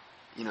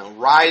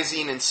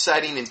 rising and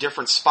setting in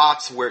different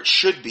spots where it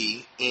should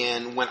be.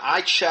 And when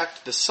I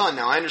checked the sun,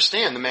 now I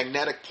understand the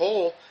magnetic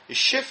pole is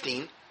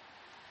shifting,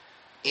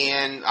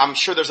 and I'm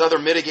sure there's other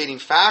mitigating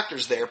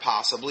factors there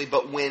possibly,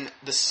 but when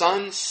the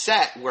sun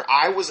set where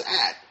I was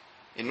at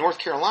in North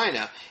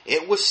Carolina,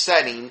 it was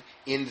setting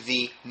in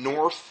the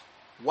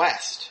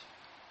northwest.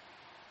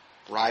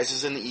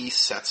 Rises in the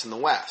east, sets in the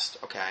west.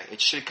 Okay,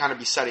 it should kind of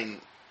be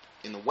setting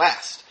in the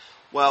west.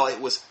 Well, it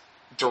was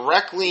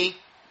directly,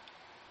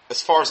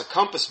 as far as a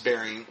compass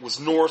bearing, was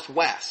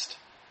northwest.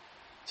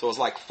 So it was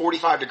like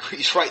 45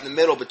 degrees right in the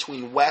middle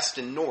between west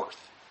and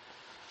north.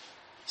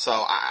 So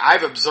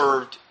I've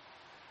observed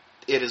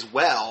it as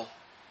well,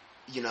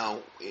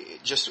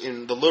 just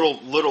in the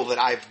little that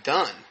I've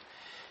done.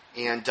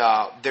 And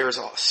there's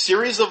a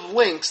series of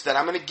links that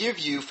I'm going to give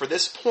you for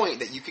this point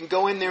that you can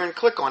go in there and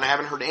click on. I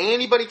haven't heard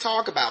anybody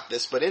talk about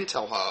this but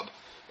Intel Hub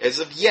as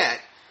of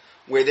yet,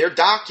 where they're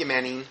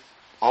documenting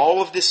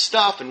all of this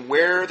stuff and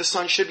where the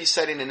sun should be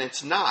setting and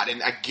it's not.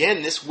 And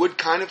again, this would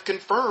kind of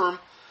confirm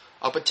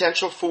a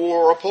potential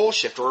for a pole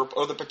shift or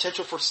the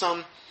potential for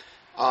some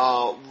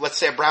let's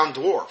say a brown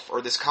dwarf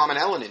or this common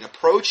element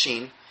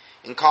approaching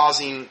and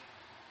causing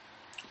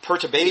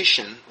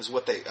perturbation, is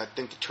what I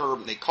think the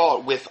term they call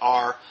it, with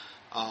our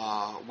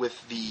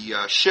with the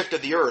shift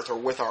of the Earth or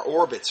with our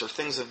orbits or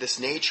things of this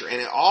nature.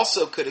 And it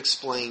also could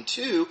explain,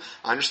 too,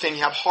 I understand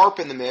you have HAARP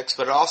in the mix,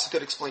 but it also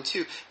could explain,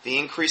 too, the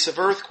increase of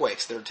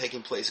earthquakes that are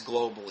taking place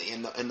globally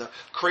and the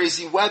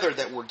crazy weather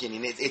that we're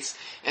getting.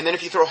 And then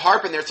if you throw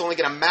HAARP in there, it's only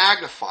going to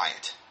magnify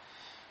it.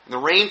 And the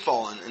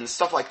rainfall and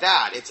stuff like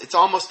that. It's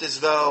almost as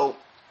though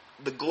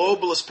the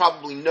globalists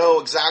probably know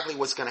exactly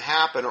what's going to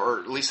happen, or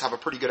at least have a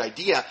pretty good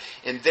idea,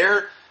 and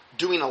they're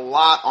doing a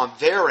lot on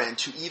their end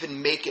to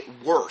even make it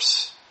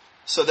worse,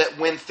 so that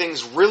when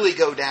things really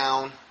go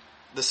down,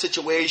 the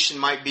situation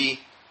might be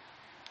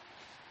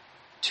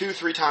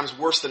 2-3 times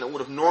worse than it would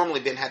have normally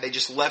been had they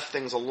just left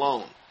things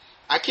alone.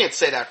 I can't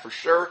say that for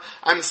sure.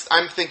 I'm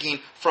thinking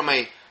from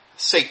a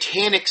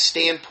satanic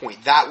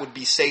standpoint, that would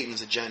be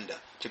Satan's agenda,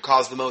 to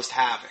cause the most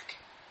havoc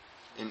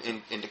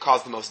and to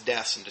cause the most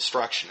deaths and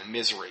destruction and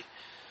misery.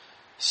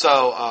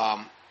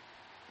 So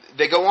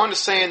they go on to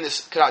say in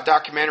this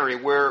documentary,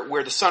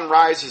 where the sun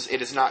rises, it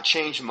has not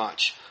changed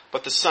much,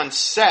 but the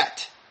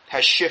sunset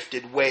has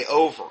shifted way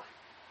over.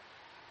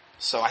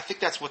 So I think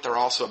that's what they're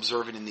also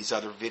observing in these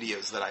other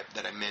videos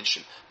that I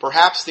mentioned.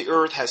 Perhaps the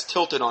Earth has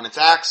tilted on its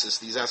axis,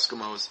 these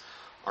Eskimos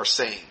are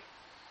saying.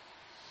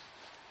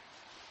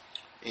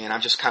 And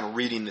I'm just kind of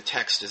reading the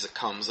text as it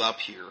comes up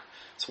here.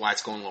 That's why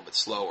it's going a little bit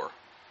slower.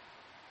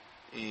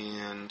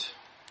 And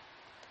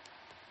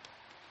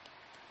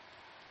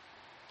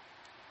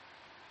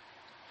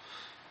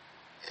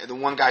the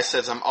one guy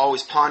says, I'm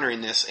always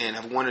pondering this and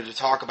have wanted to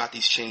talk about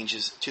these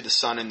changes to the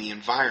sun and the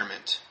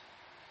environment.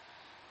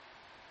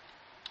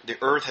 The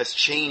Earth has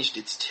changed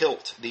its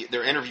tilt.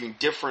 They're interviewing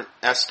different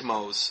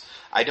Eskimos.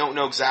 I don't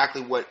know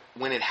exactly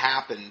when it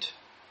happened,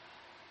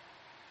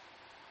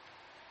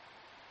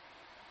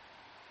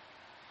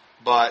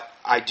 but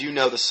I do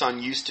know the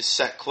sun used to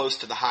set close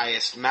to the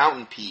highest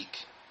mountain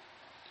peak.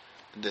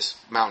 This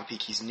mountain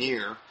peak he's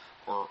near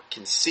or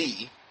can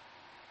see.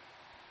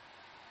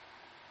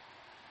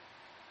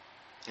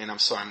 And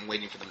I'm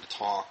waiting for them to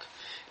talk.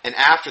 And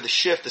after the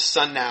shift, the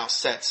sun now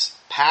sets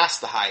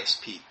past the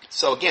highest peak.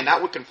 So again,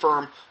 that would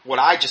confirm what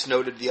I just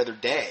noted the other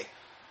day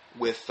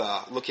with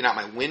looking out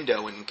my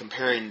window and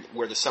comparing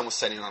where the sun was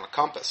setting on a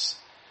compass.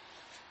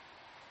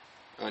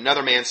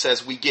 Another man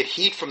says, we get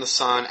heat from the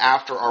sun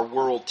after our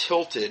world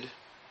tilted,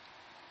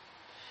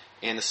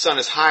 and the sun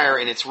is higher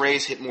and its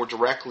rays hit more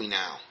directly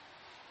now.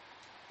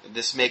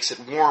 This makes it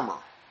warmer.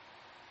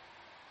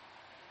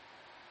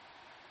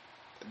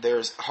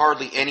 There's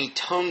hardly any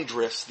tongue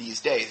drifts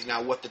these days.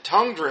 Now, what the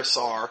tongue drifts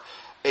are,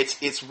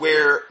 it's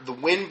where the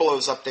wind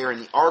blows up there in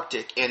the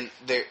Arctic, and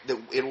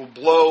it will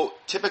blow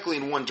typically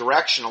in one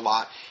direction a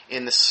lot,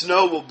 and the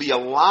snow will be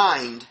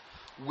aligned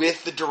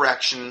with the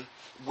direction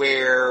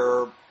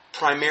where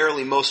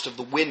primarily most of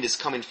the wind is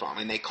coming from.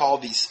 And they call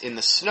these, in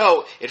the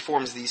snow, it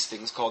forms these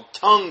things called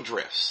tongue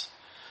drifts.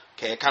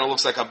 Okay, it kind of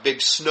looks like a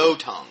big snow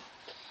tongue.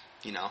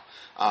 You know,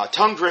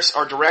 tongue drifts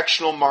are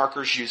directional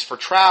markers used for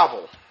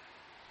travel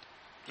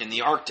in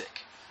the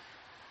Arctic.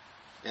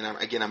 And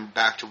I'm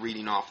back to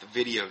reading off the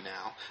video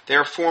now. They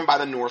are formed by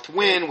the north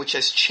wind, which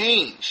has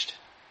changed.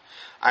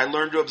 I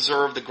learned to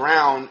observe the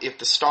ground if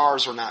the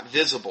stars are not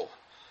visible.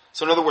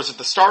 So in other words, if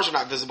the stars are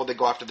not visible, they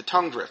go after the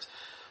tongue drift.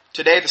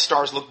 Today, the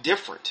stars look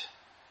different.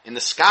 In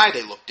the sky,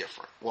 they look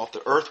different. Well, if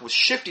the Earth was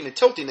shifting and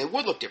tilting, they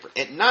would look different.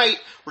 At night,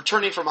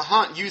 returning from a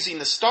hunt using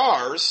the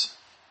stars,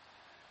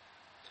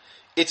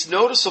 it's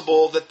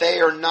noticeable that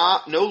they are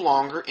no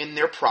longer in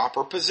their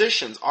proper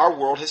positions. Our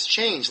world has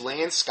changed,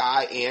 land,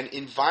 sky, and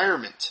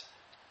environment.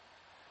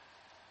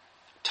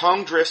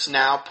 Tongue drifts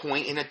now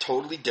point in a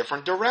totally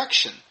different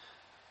direction.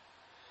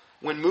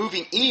 When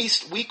moving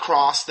east, we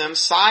cross them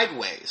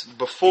sideways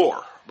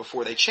before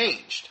they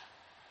changed.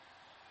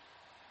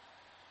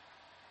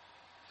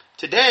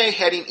 Today,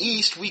 heading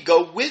east, we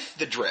go with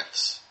the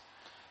drifts.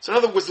 So in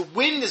other words, the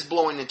wind is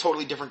blowing in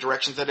totally different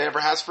directions than it ever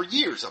has for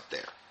years up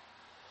there.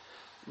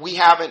 We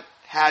haven't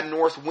had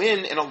north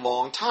wind in a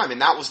long time,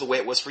 and that was the way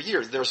it was for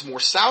years. There's more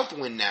south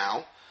wind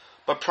now,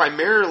 but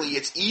primarily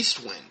it's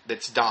east wind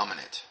that's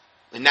dominant.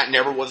 And that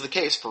never was the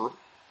case for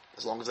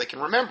as long as I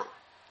can remember.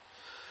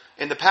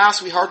 In the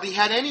past, we hardly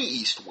had any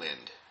east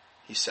wind,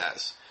 he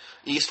says.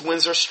 East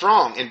winds are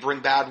strong and bring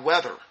bad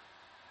weather.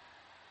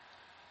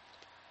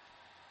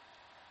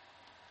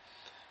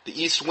 The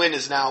east wind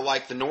is now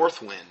like the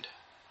north wind.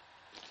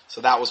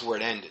 So that was where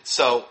it ended.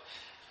 So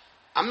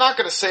I'm not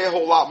going to say a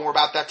whole lot more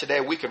about that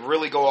today. We could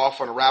really go off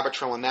on a rabbit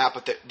trail on that.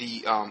 But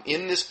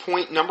in this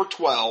point number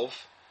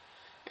 12,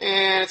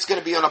 and it's going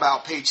to be on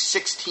about page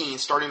 16,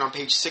 starting on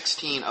page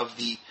 16 of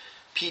the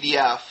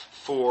PDF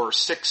for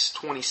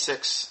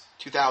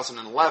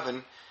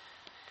 6/26/2011.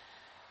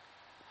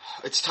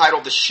 It's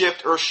titled The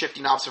Shift, Earth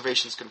Shifting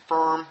Observations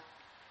Confirm.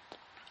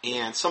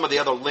 And some of the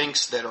other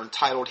links that are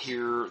entitled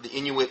here, the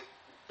Inuit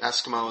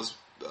Eskimos,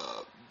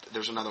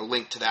 there's another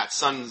link to that.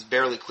 Sun's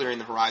barely clearing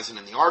the horizon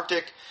in the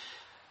Arctic.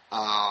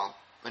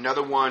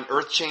 Another one,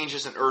 Earth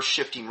Changes and Earth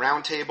Shifting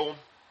Roundtable.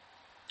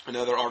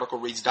 Another article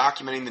reads,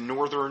 Documenting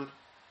the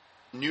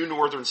New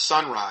Northern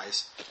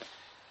Sunrise,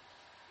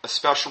 a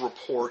special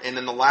report. And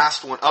then the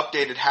last one,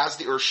 Updated, Has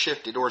the Earth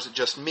Shifted, or is it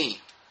just me?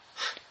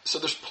 So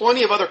there's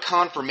plenty of other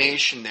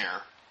confirmation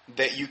there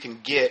that you can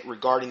get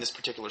regarding this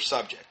particular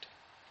subject.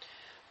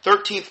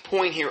 13th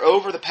point here,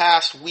 over the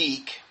past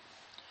week,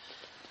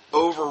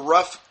 over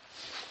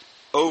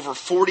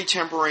 40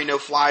 temporary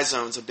no-fly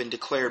zones have been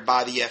declared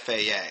by the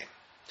FAA.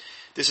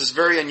 This is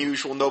very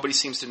unusual. Nobody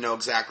seems to know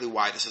exactly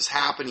why this is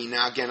happening.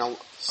 Now, again,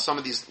 some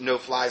of these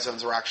no-fly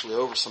zones are actually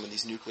over some of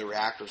these nuclear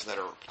reactors that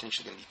are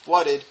potentially going to be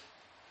flooded.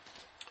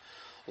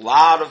 A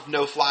lot of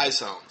no-fly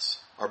zones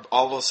are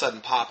all of a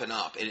sudden popping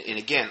up. And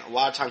again, a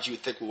lot of times you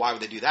would think, well, why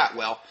would they do that?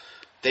 Well,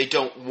 they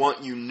don't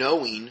want you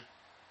knowing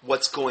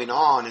what's going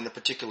on in a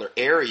particular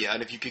area.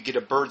 And if you could get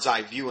a bird's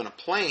eye view in a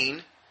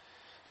plane,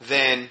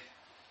 then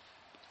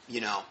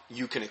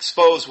you can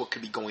expose what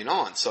could be going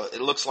on. So it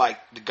looks like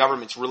the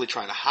government's really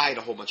trying to hide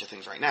a whole bunch of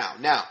things right now.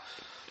 Now,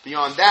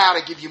 beyond that,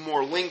 I give you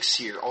more links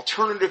here.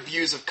 Alternative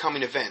views of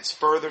coming events,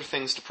 further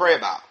things to pray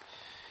about.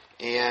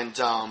 And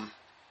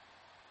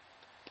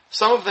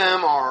some of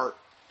them are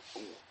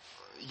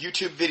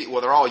YouTube video.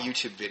 Well, they're all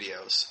YouTube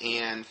videos,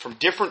 and from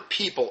different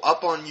people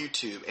up on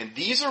YouTube. And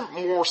these are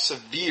more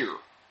severe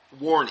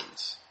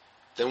warnings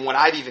than what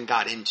I've even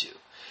got into.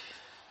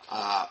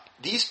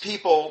 These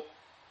people,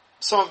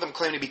 some of them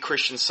claim to be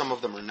Christians, some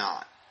of them are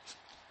not.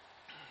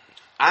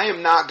 I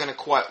am not going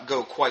to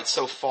go quite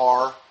so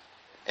far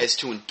as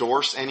to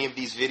endorse any of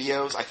these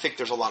videos. I think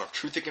there's a lot of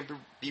truth that can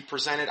be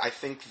presented. I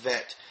think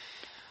that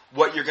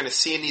what you're going to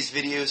see in these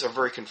videos are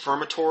very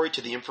confirmatory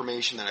to the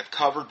information that I've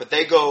covered, but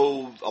they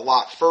go a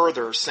lot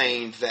further,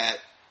 saying that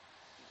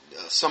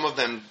some of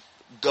them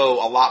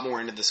go a lot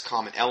more into this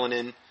comet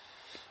Elenin.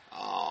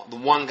 The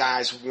one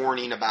guy's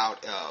warning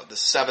about the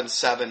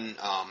 7-7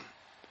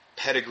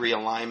 pedigree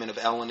alignment of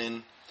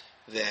Elenin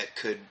that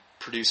could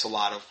produce a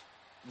lot of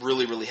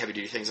really, really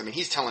heavy-duty things. I mean,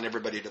 he's telling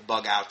everybody to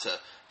bug out to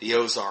the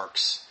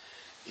Ozarks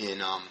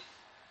in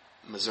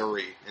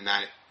Missouri, in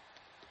that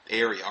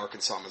area,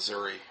 Arkansas,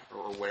 Missouri,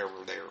 or wherever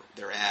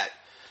they're at,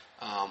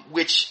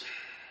 which,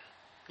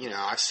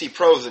 I see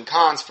pros and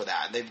cons for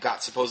that. They've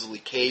got supposedly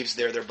caves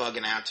there they're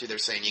bugging out to. They're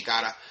saying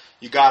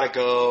you gotta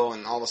go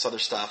and all this other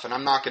stuff, and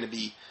I'm not going to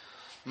be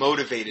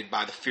motivated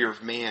by the fear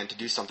of man to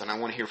do something. I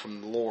want to hear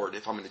from the Lord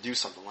if I'm going to do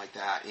something like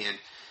that. And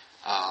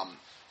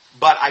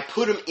but I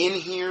put them in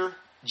here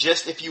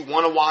just if you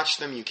want to watch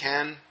them, you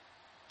can.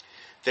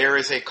 There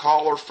is a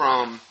caller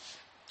from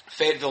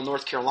Fayetteville,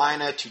 North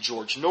Carolina to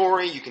George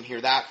Norrie. You can hear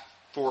that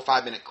 4 or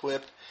 5 minute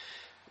clip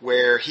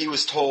where he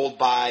was told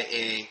by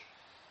a...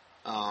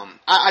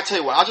 I tell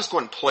you what, I'll just go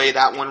ahead and play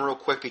that one real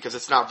quick because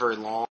it's not very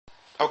long.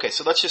 Okay,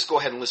 so let's just go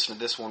ahead and listen to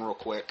this one real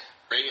quick.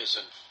 Ray is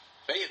in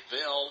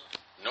Fayetteville,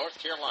 North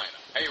Carolina.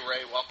 Hey,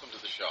 Ray, welcome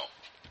to the show.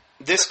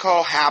 This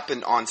call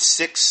happened on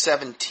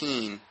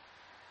 6/17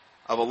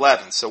 of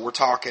 11, so we're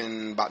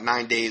talking about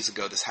 9 days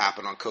ago. This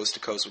happened on Coast to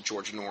Coast with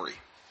George Norrie.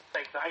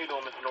 Thanks. How you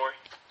doing, Mr. Norrie?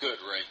 Good,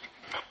 Ray.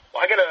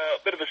 Well, I got a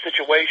bit of a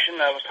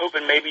situation. I was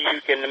hoping maybe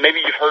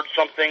you've heard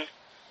something,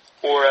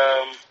 or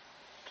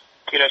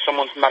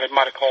someone might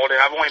have called in.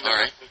 I've only been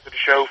listening to the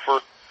show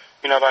for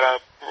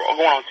about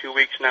going on 2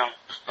 weeks now.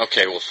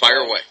 Okay, well, fire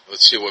away.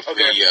 Let's see what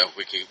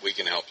we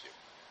can help you.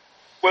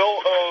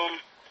 Well,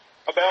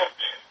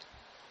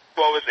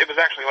 it was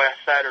actually last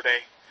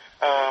Saturday.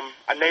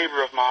 A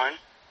neighbor of mine,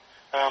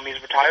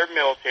 he's retired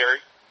military.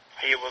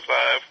 He was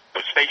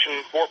stationed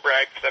in Fort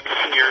Bragg for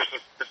 17 years.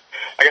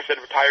 Like I said,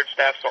 retired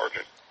staff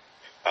sergeant.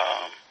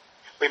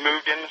 We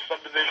moved in the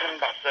subdivision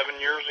about 7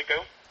 years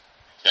ago.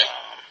 Okay.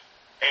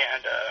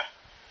 And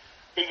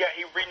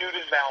he renewed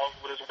his vows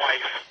with his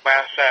wife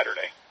last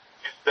Saturday.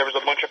 There was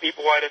a bunch of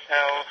people at his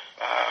house,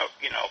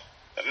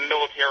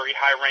 military,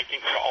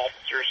 high-ranking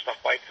officers,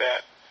 stuff like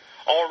that,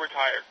 all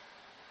retired.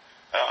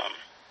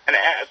 And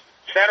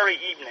Saturday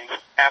evening,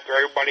 after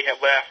everybody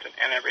had left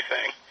and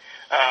everything,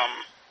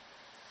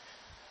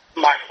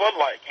 my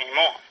floodlight came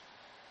on,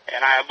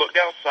 and I looked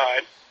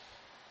outside,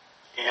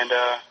 and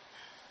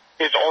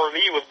his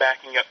RV was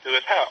backing up to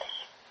his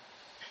house.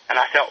 And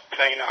I felt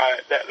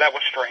that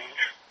was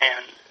strange,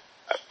 and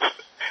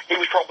he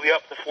was probably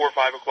up to 4 or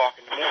 5 o'clock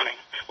in the morning,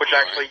 which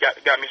actually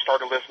got me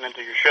started listening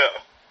to your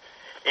show.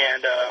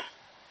 And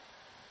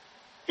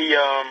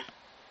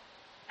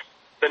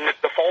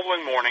the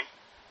following morning,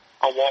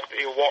 I walked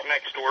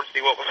next door to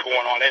see what was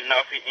going on. I didn't know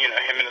if him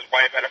and his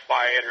wife had a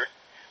fight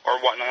or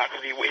whatnot,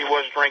 because he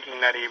was drinking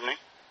that evening.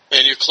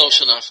 And you were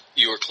close enough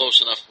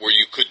where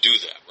you could do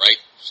that, right?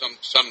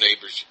 Some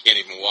neighbors you can't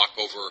even walk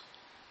over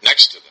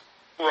next to them.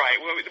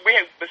 Right. Well,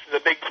 this is a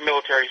big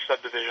military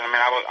subdivision. I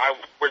mean, I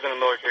was in the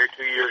military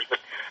 2 years, but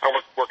I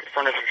work at a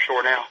furniture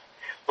store now.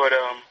 But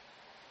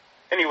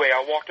anyway, I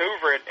walked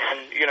over it,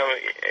 and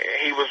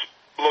he was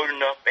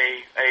loading up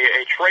a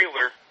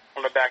trailer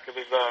on the back of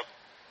his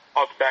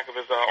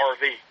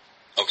RV.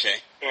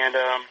 Okay. And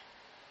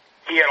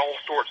he had all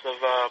sorts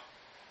of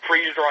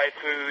freeze-dried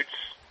foods,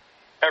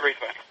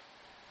 everything.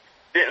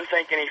 Didn't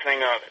think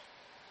anything of it.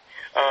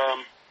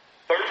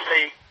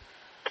 Thursday,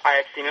 I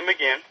had seen him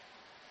again,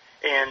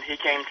 and he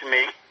came to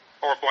me,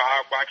 or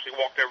I actually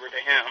walked over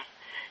to him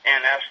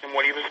and asked him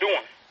what he was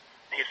doing.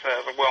 He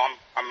says, well,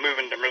 I'm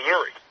moving to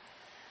Missouri.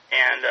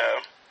 And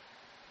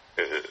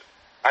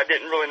I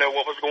didn't really know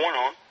what was going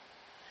on.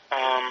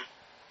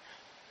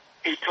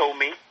 He told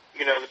me,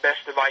 the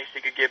best advice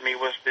he could give me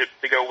was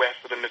to go west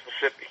of the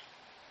Mississippi.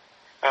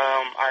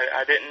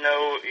 I didn't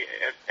know.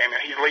 I mean,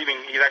 he's leaving.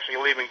 He's actually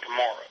leaving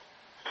tomorrow,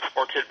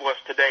 or was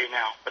today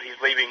now. But he's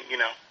leaving.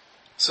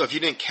 So if you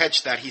didn't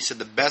catch that, he said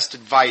the best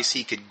advice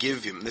he could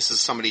give him. This is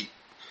somebody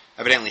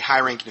evidently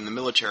high-ranking in the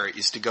military,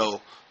 is to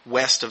go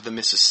west of the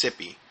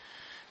Mississippi,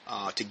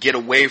 to get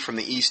away from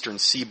the eastern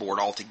seaboard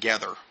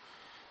altogether.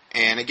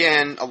 And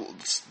again,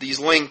 these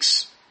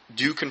links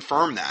do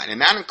confirm that,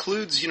 and that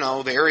includes,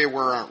 the area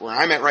where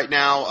I'm at right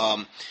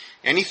now.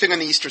 Anything on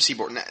the eastern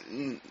seaboard.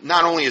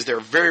 Not only is there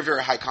a very,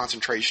 very high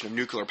concentration of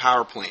nuclear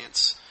power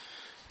plants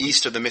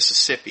east of the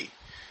Mississippi,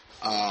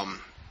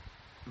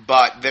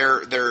 but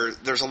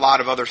there's a lot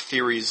of other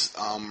theories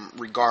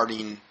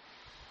regarding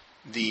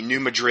the New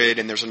Madrid,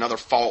 and there's another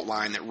fault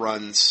line that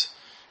runs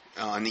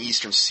on the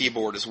eastern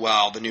seaboard as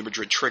well. The New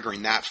Madrid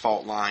triggering that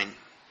fault line.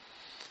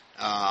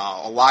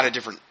 A lot of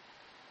different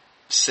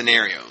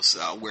scenarios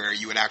where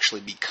you would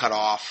actually be cut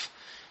off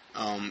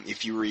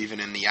if you were even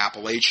in the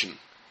Appalachian,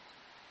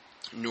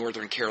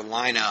 Northern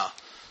Carolina,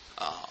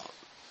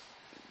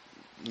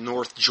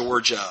 North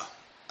Georgia.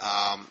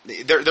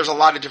 There's a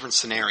lot of different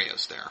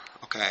scenarios there.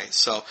 Okay,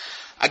 so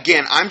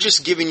again, I'm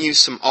just giving you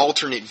some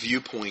alternate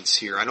viewpoints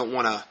here. I don't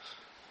want to.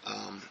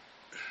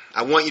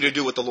 I want you to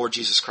do what the Lord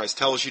Jesus Christ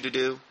tells you to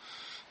do,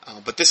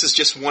 but this is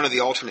just one of the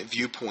alternate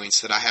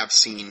viewpoints that I have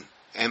seen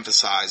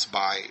emphasized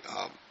by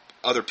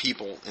other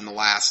people in the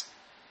last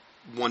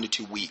 1 to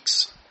 2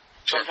 weeks.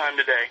 Sometime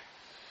today.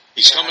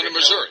 He's coming to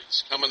Missouri.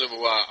 He's coming to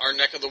our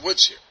neck of the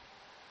woods here.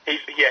 He's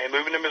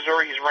moving to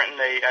Missouri. He's renting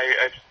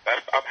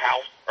a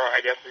house, or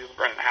I guess he's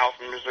renting a house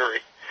in Missouri,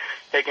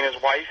 taking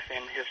his wife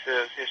and his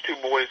 2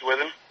 boys with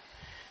him.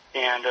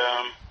 And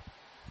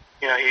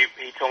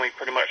he told me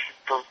pretty much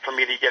for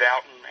me to get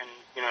out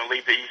and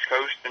leave the East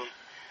Coast and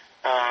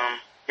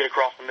get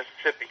across the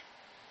Mississippi.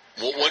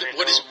 Well,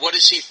 what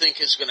does he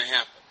think is going to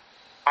happen?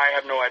 I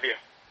have no idea.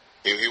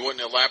 He wouldn't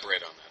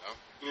elaborate on that, huh?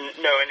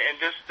 No, and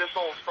this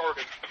all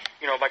started,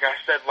 like I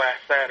said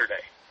last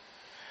Saturday.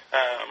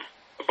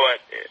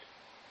 But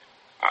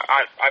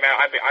I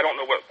don't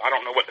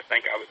know what to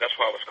think of it. That's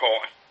why I was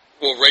calling.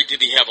 Well, Ray,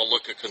 did he have a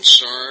look of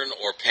concern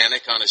or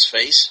panic on his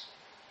face?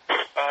 No,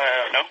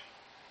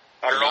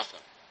 not at all.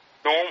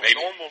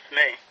 Normal to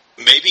me.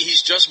 Maybe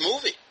he's just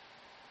moving.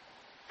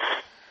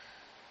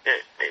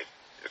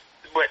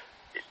 But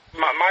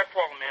my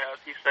problem is,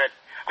 he said,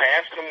 I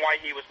asked him why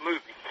he was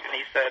moving, and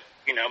he said,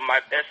 my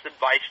best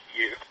advice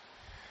to you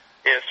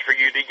is for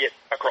you to get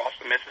across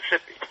the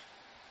Mississippi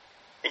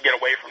and get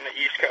away from the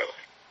East Coast.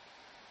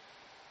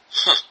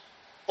 Huh.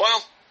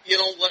 Well,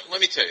 let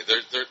me tell you,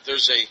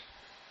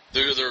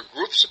 there are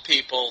groups of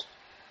people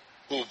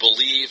who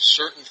believe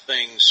certain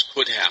things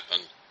could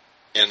happen,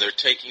 and they're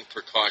taking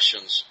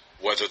precautions,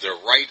 whether they're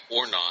right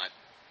or not,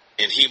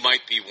 and he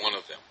might be one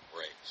of them,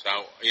 Ray. So,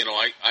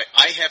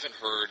 I haven't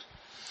heard.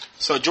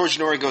 So George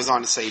Noory goes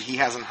on to say he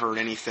hasn't heard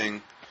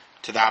anything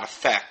to that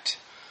effect.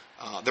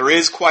 There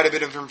is quite a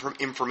bit of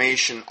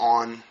information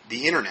on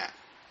the internet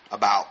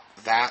about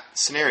that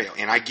scenario,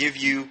 and I give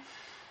you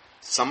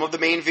some of the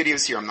main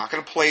videos here. I'm not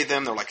going to play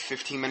them. They're like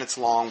 15 minutes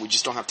long. We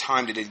just don't have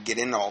time to get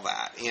into all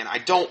that, and I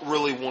don't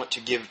really want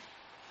to give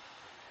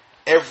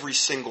every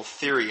single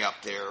theory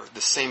up there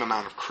the same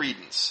amount of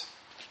credence.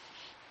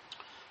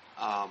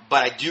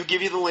 But I do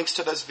give you the links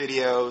to those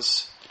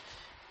videos.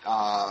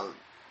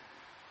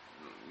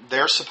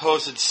 Their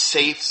supposed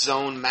safe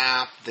zone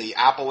map, the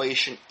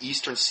Appalachian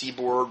Eastern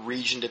Seaboard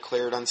region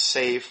declared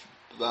unsafe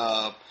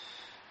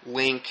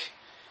link,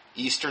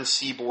 Eastern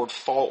Seaboard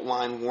fault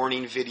line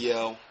warning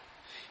video.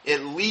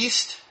 At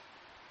least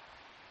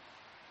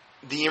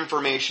the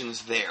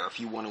information's there if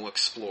you want to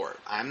explore it.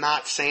 I'm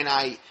not saying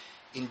I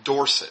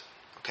endorse it.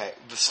 Okay,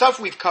 the stuff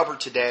we've covered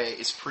today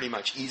is pretty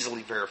much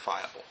easily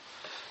verifiable.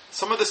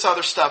 Some of this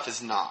other stuff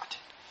is not.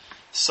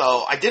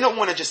 So I didn't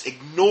want to just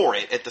ignore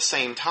it at the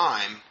same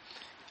time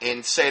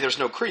and say there's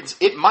no credence.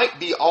 It might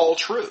be all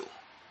true.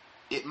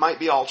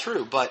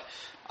 But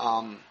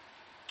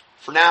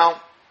for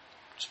now,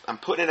 I'm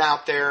putting it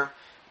out there,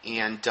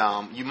 and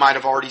you might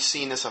have already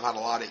seen this. I've had a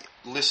lot of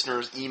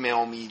listeners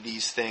email me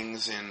these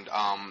things and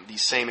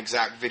these same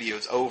exact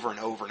videos over and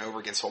over and over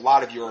again, so a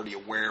lot of you are already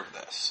aware of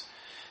this.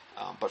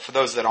 But for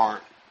those that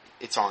aren't,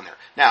 it's on there.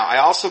 Now, I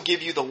also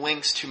give you the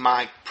links to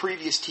my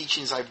previous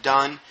teachings I've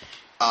done,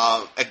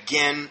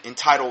 again,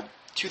 entitled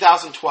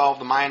 2012,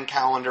 the Mayan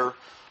Calendar,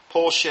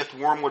 Pole Shift,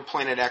 Wormwood,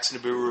 Planet X,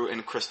 Nibiru,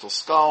 and Crystal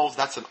Skulls.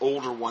 That's an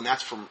older one.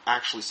 That's from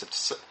actually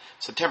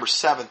September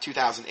 7th,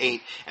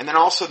 2008. And then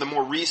also the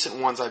more recent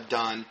ones I've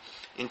done,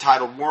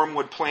 entitled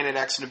Wormwood, Planet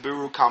X,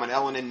 Nibiru, Comet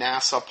Elenin,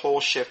 NASA,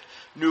 Pole Shift,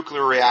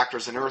 Nuclear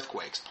Reactors, and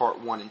Earthquakes, Part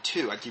 1 and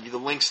 2. I give you the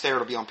links there.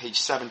 It'll be on page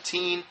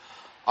 17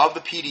 of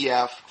the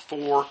PDF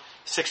for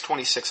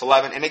 620,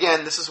 611. And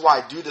again, this is why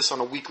I do this on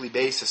a weekly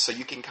basis, so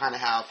you can kind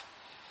of have...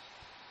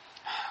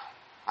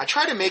 I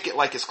try to make it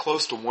like as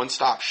close to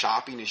one-stop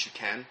shopping as you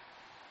can,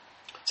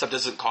 so it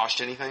doesn't cost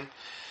you anything,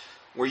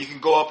 where you can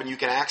go up and you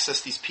can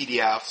access these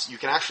PDFs. You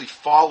can actually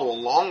follow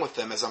along with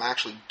them as I'm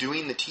actually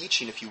doing the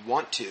teaching if you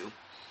want to.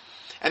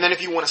 And then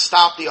if you want to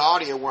stop the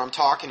audio where I'm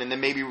talking and then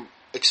maybe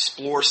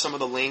explore some of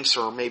the links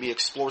or maybe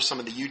explore some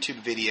of the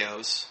YouTube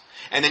videos,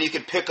 and then you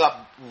can pick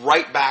up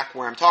right back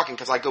where I'm talking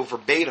because I go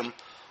verbatim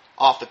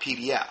off the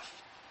PDF,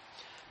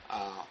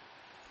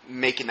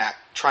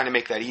 trying to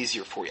make that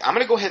easier for you. I'm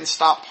going to go ahead and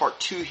stop part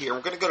 2 here. We're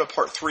going to go to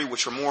part 3,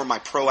 which are more my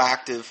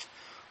proactive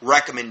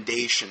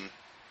recommendation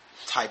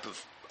type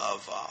of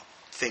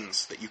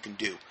things that you can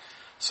do.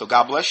 So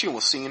God bless you, and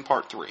we'll see you in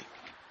part 3.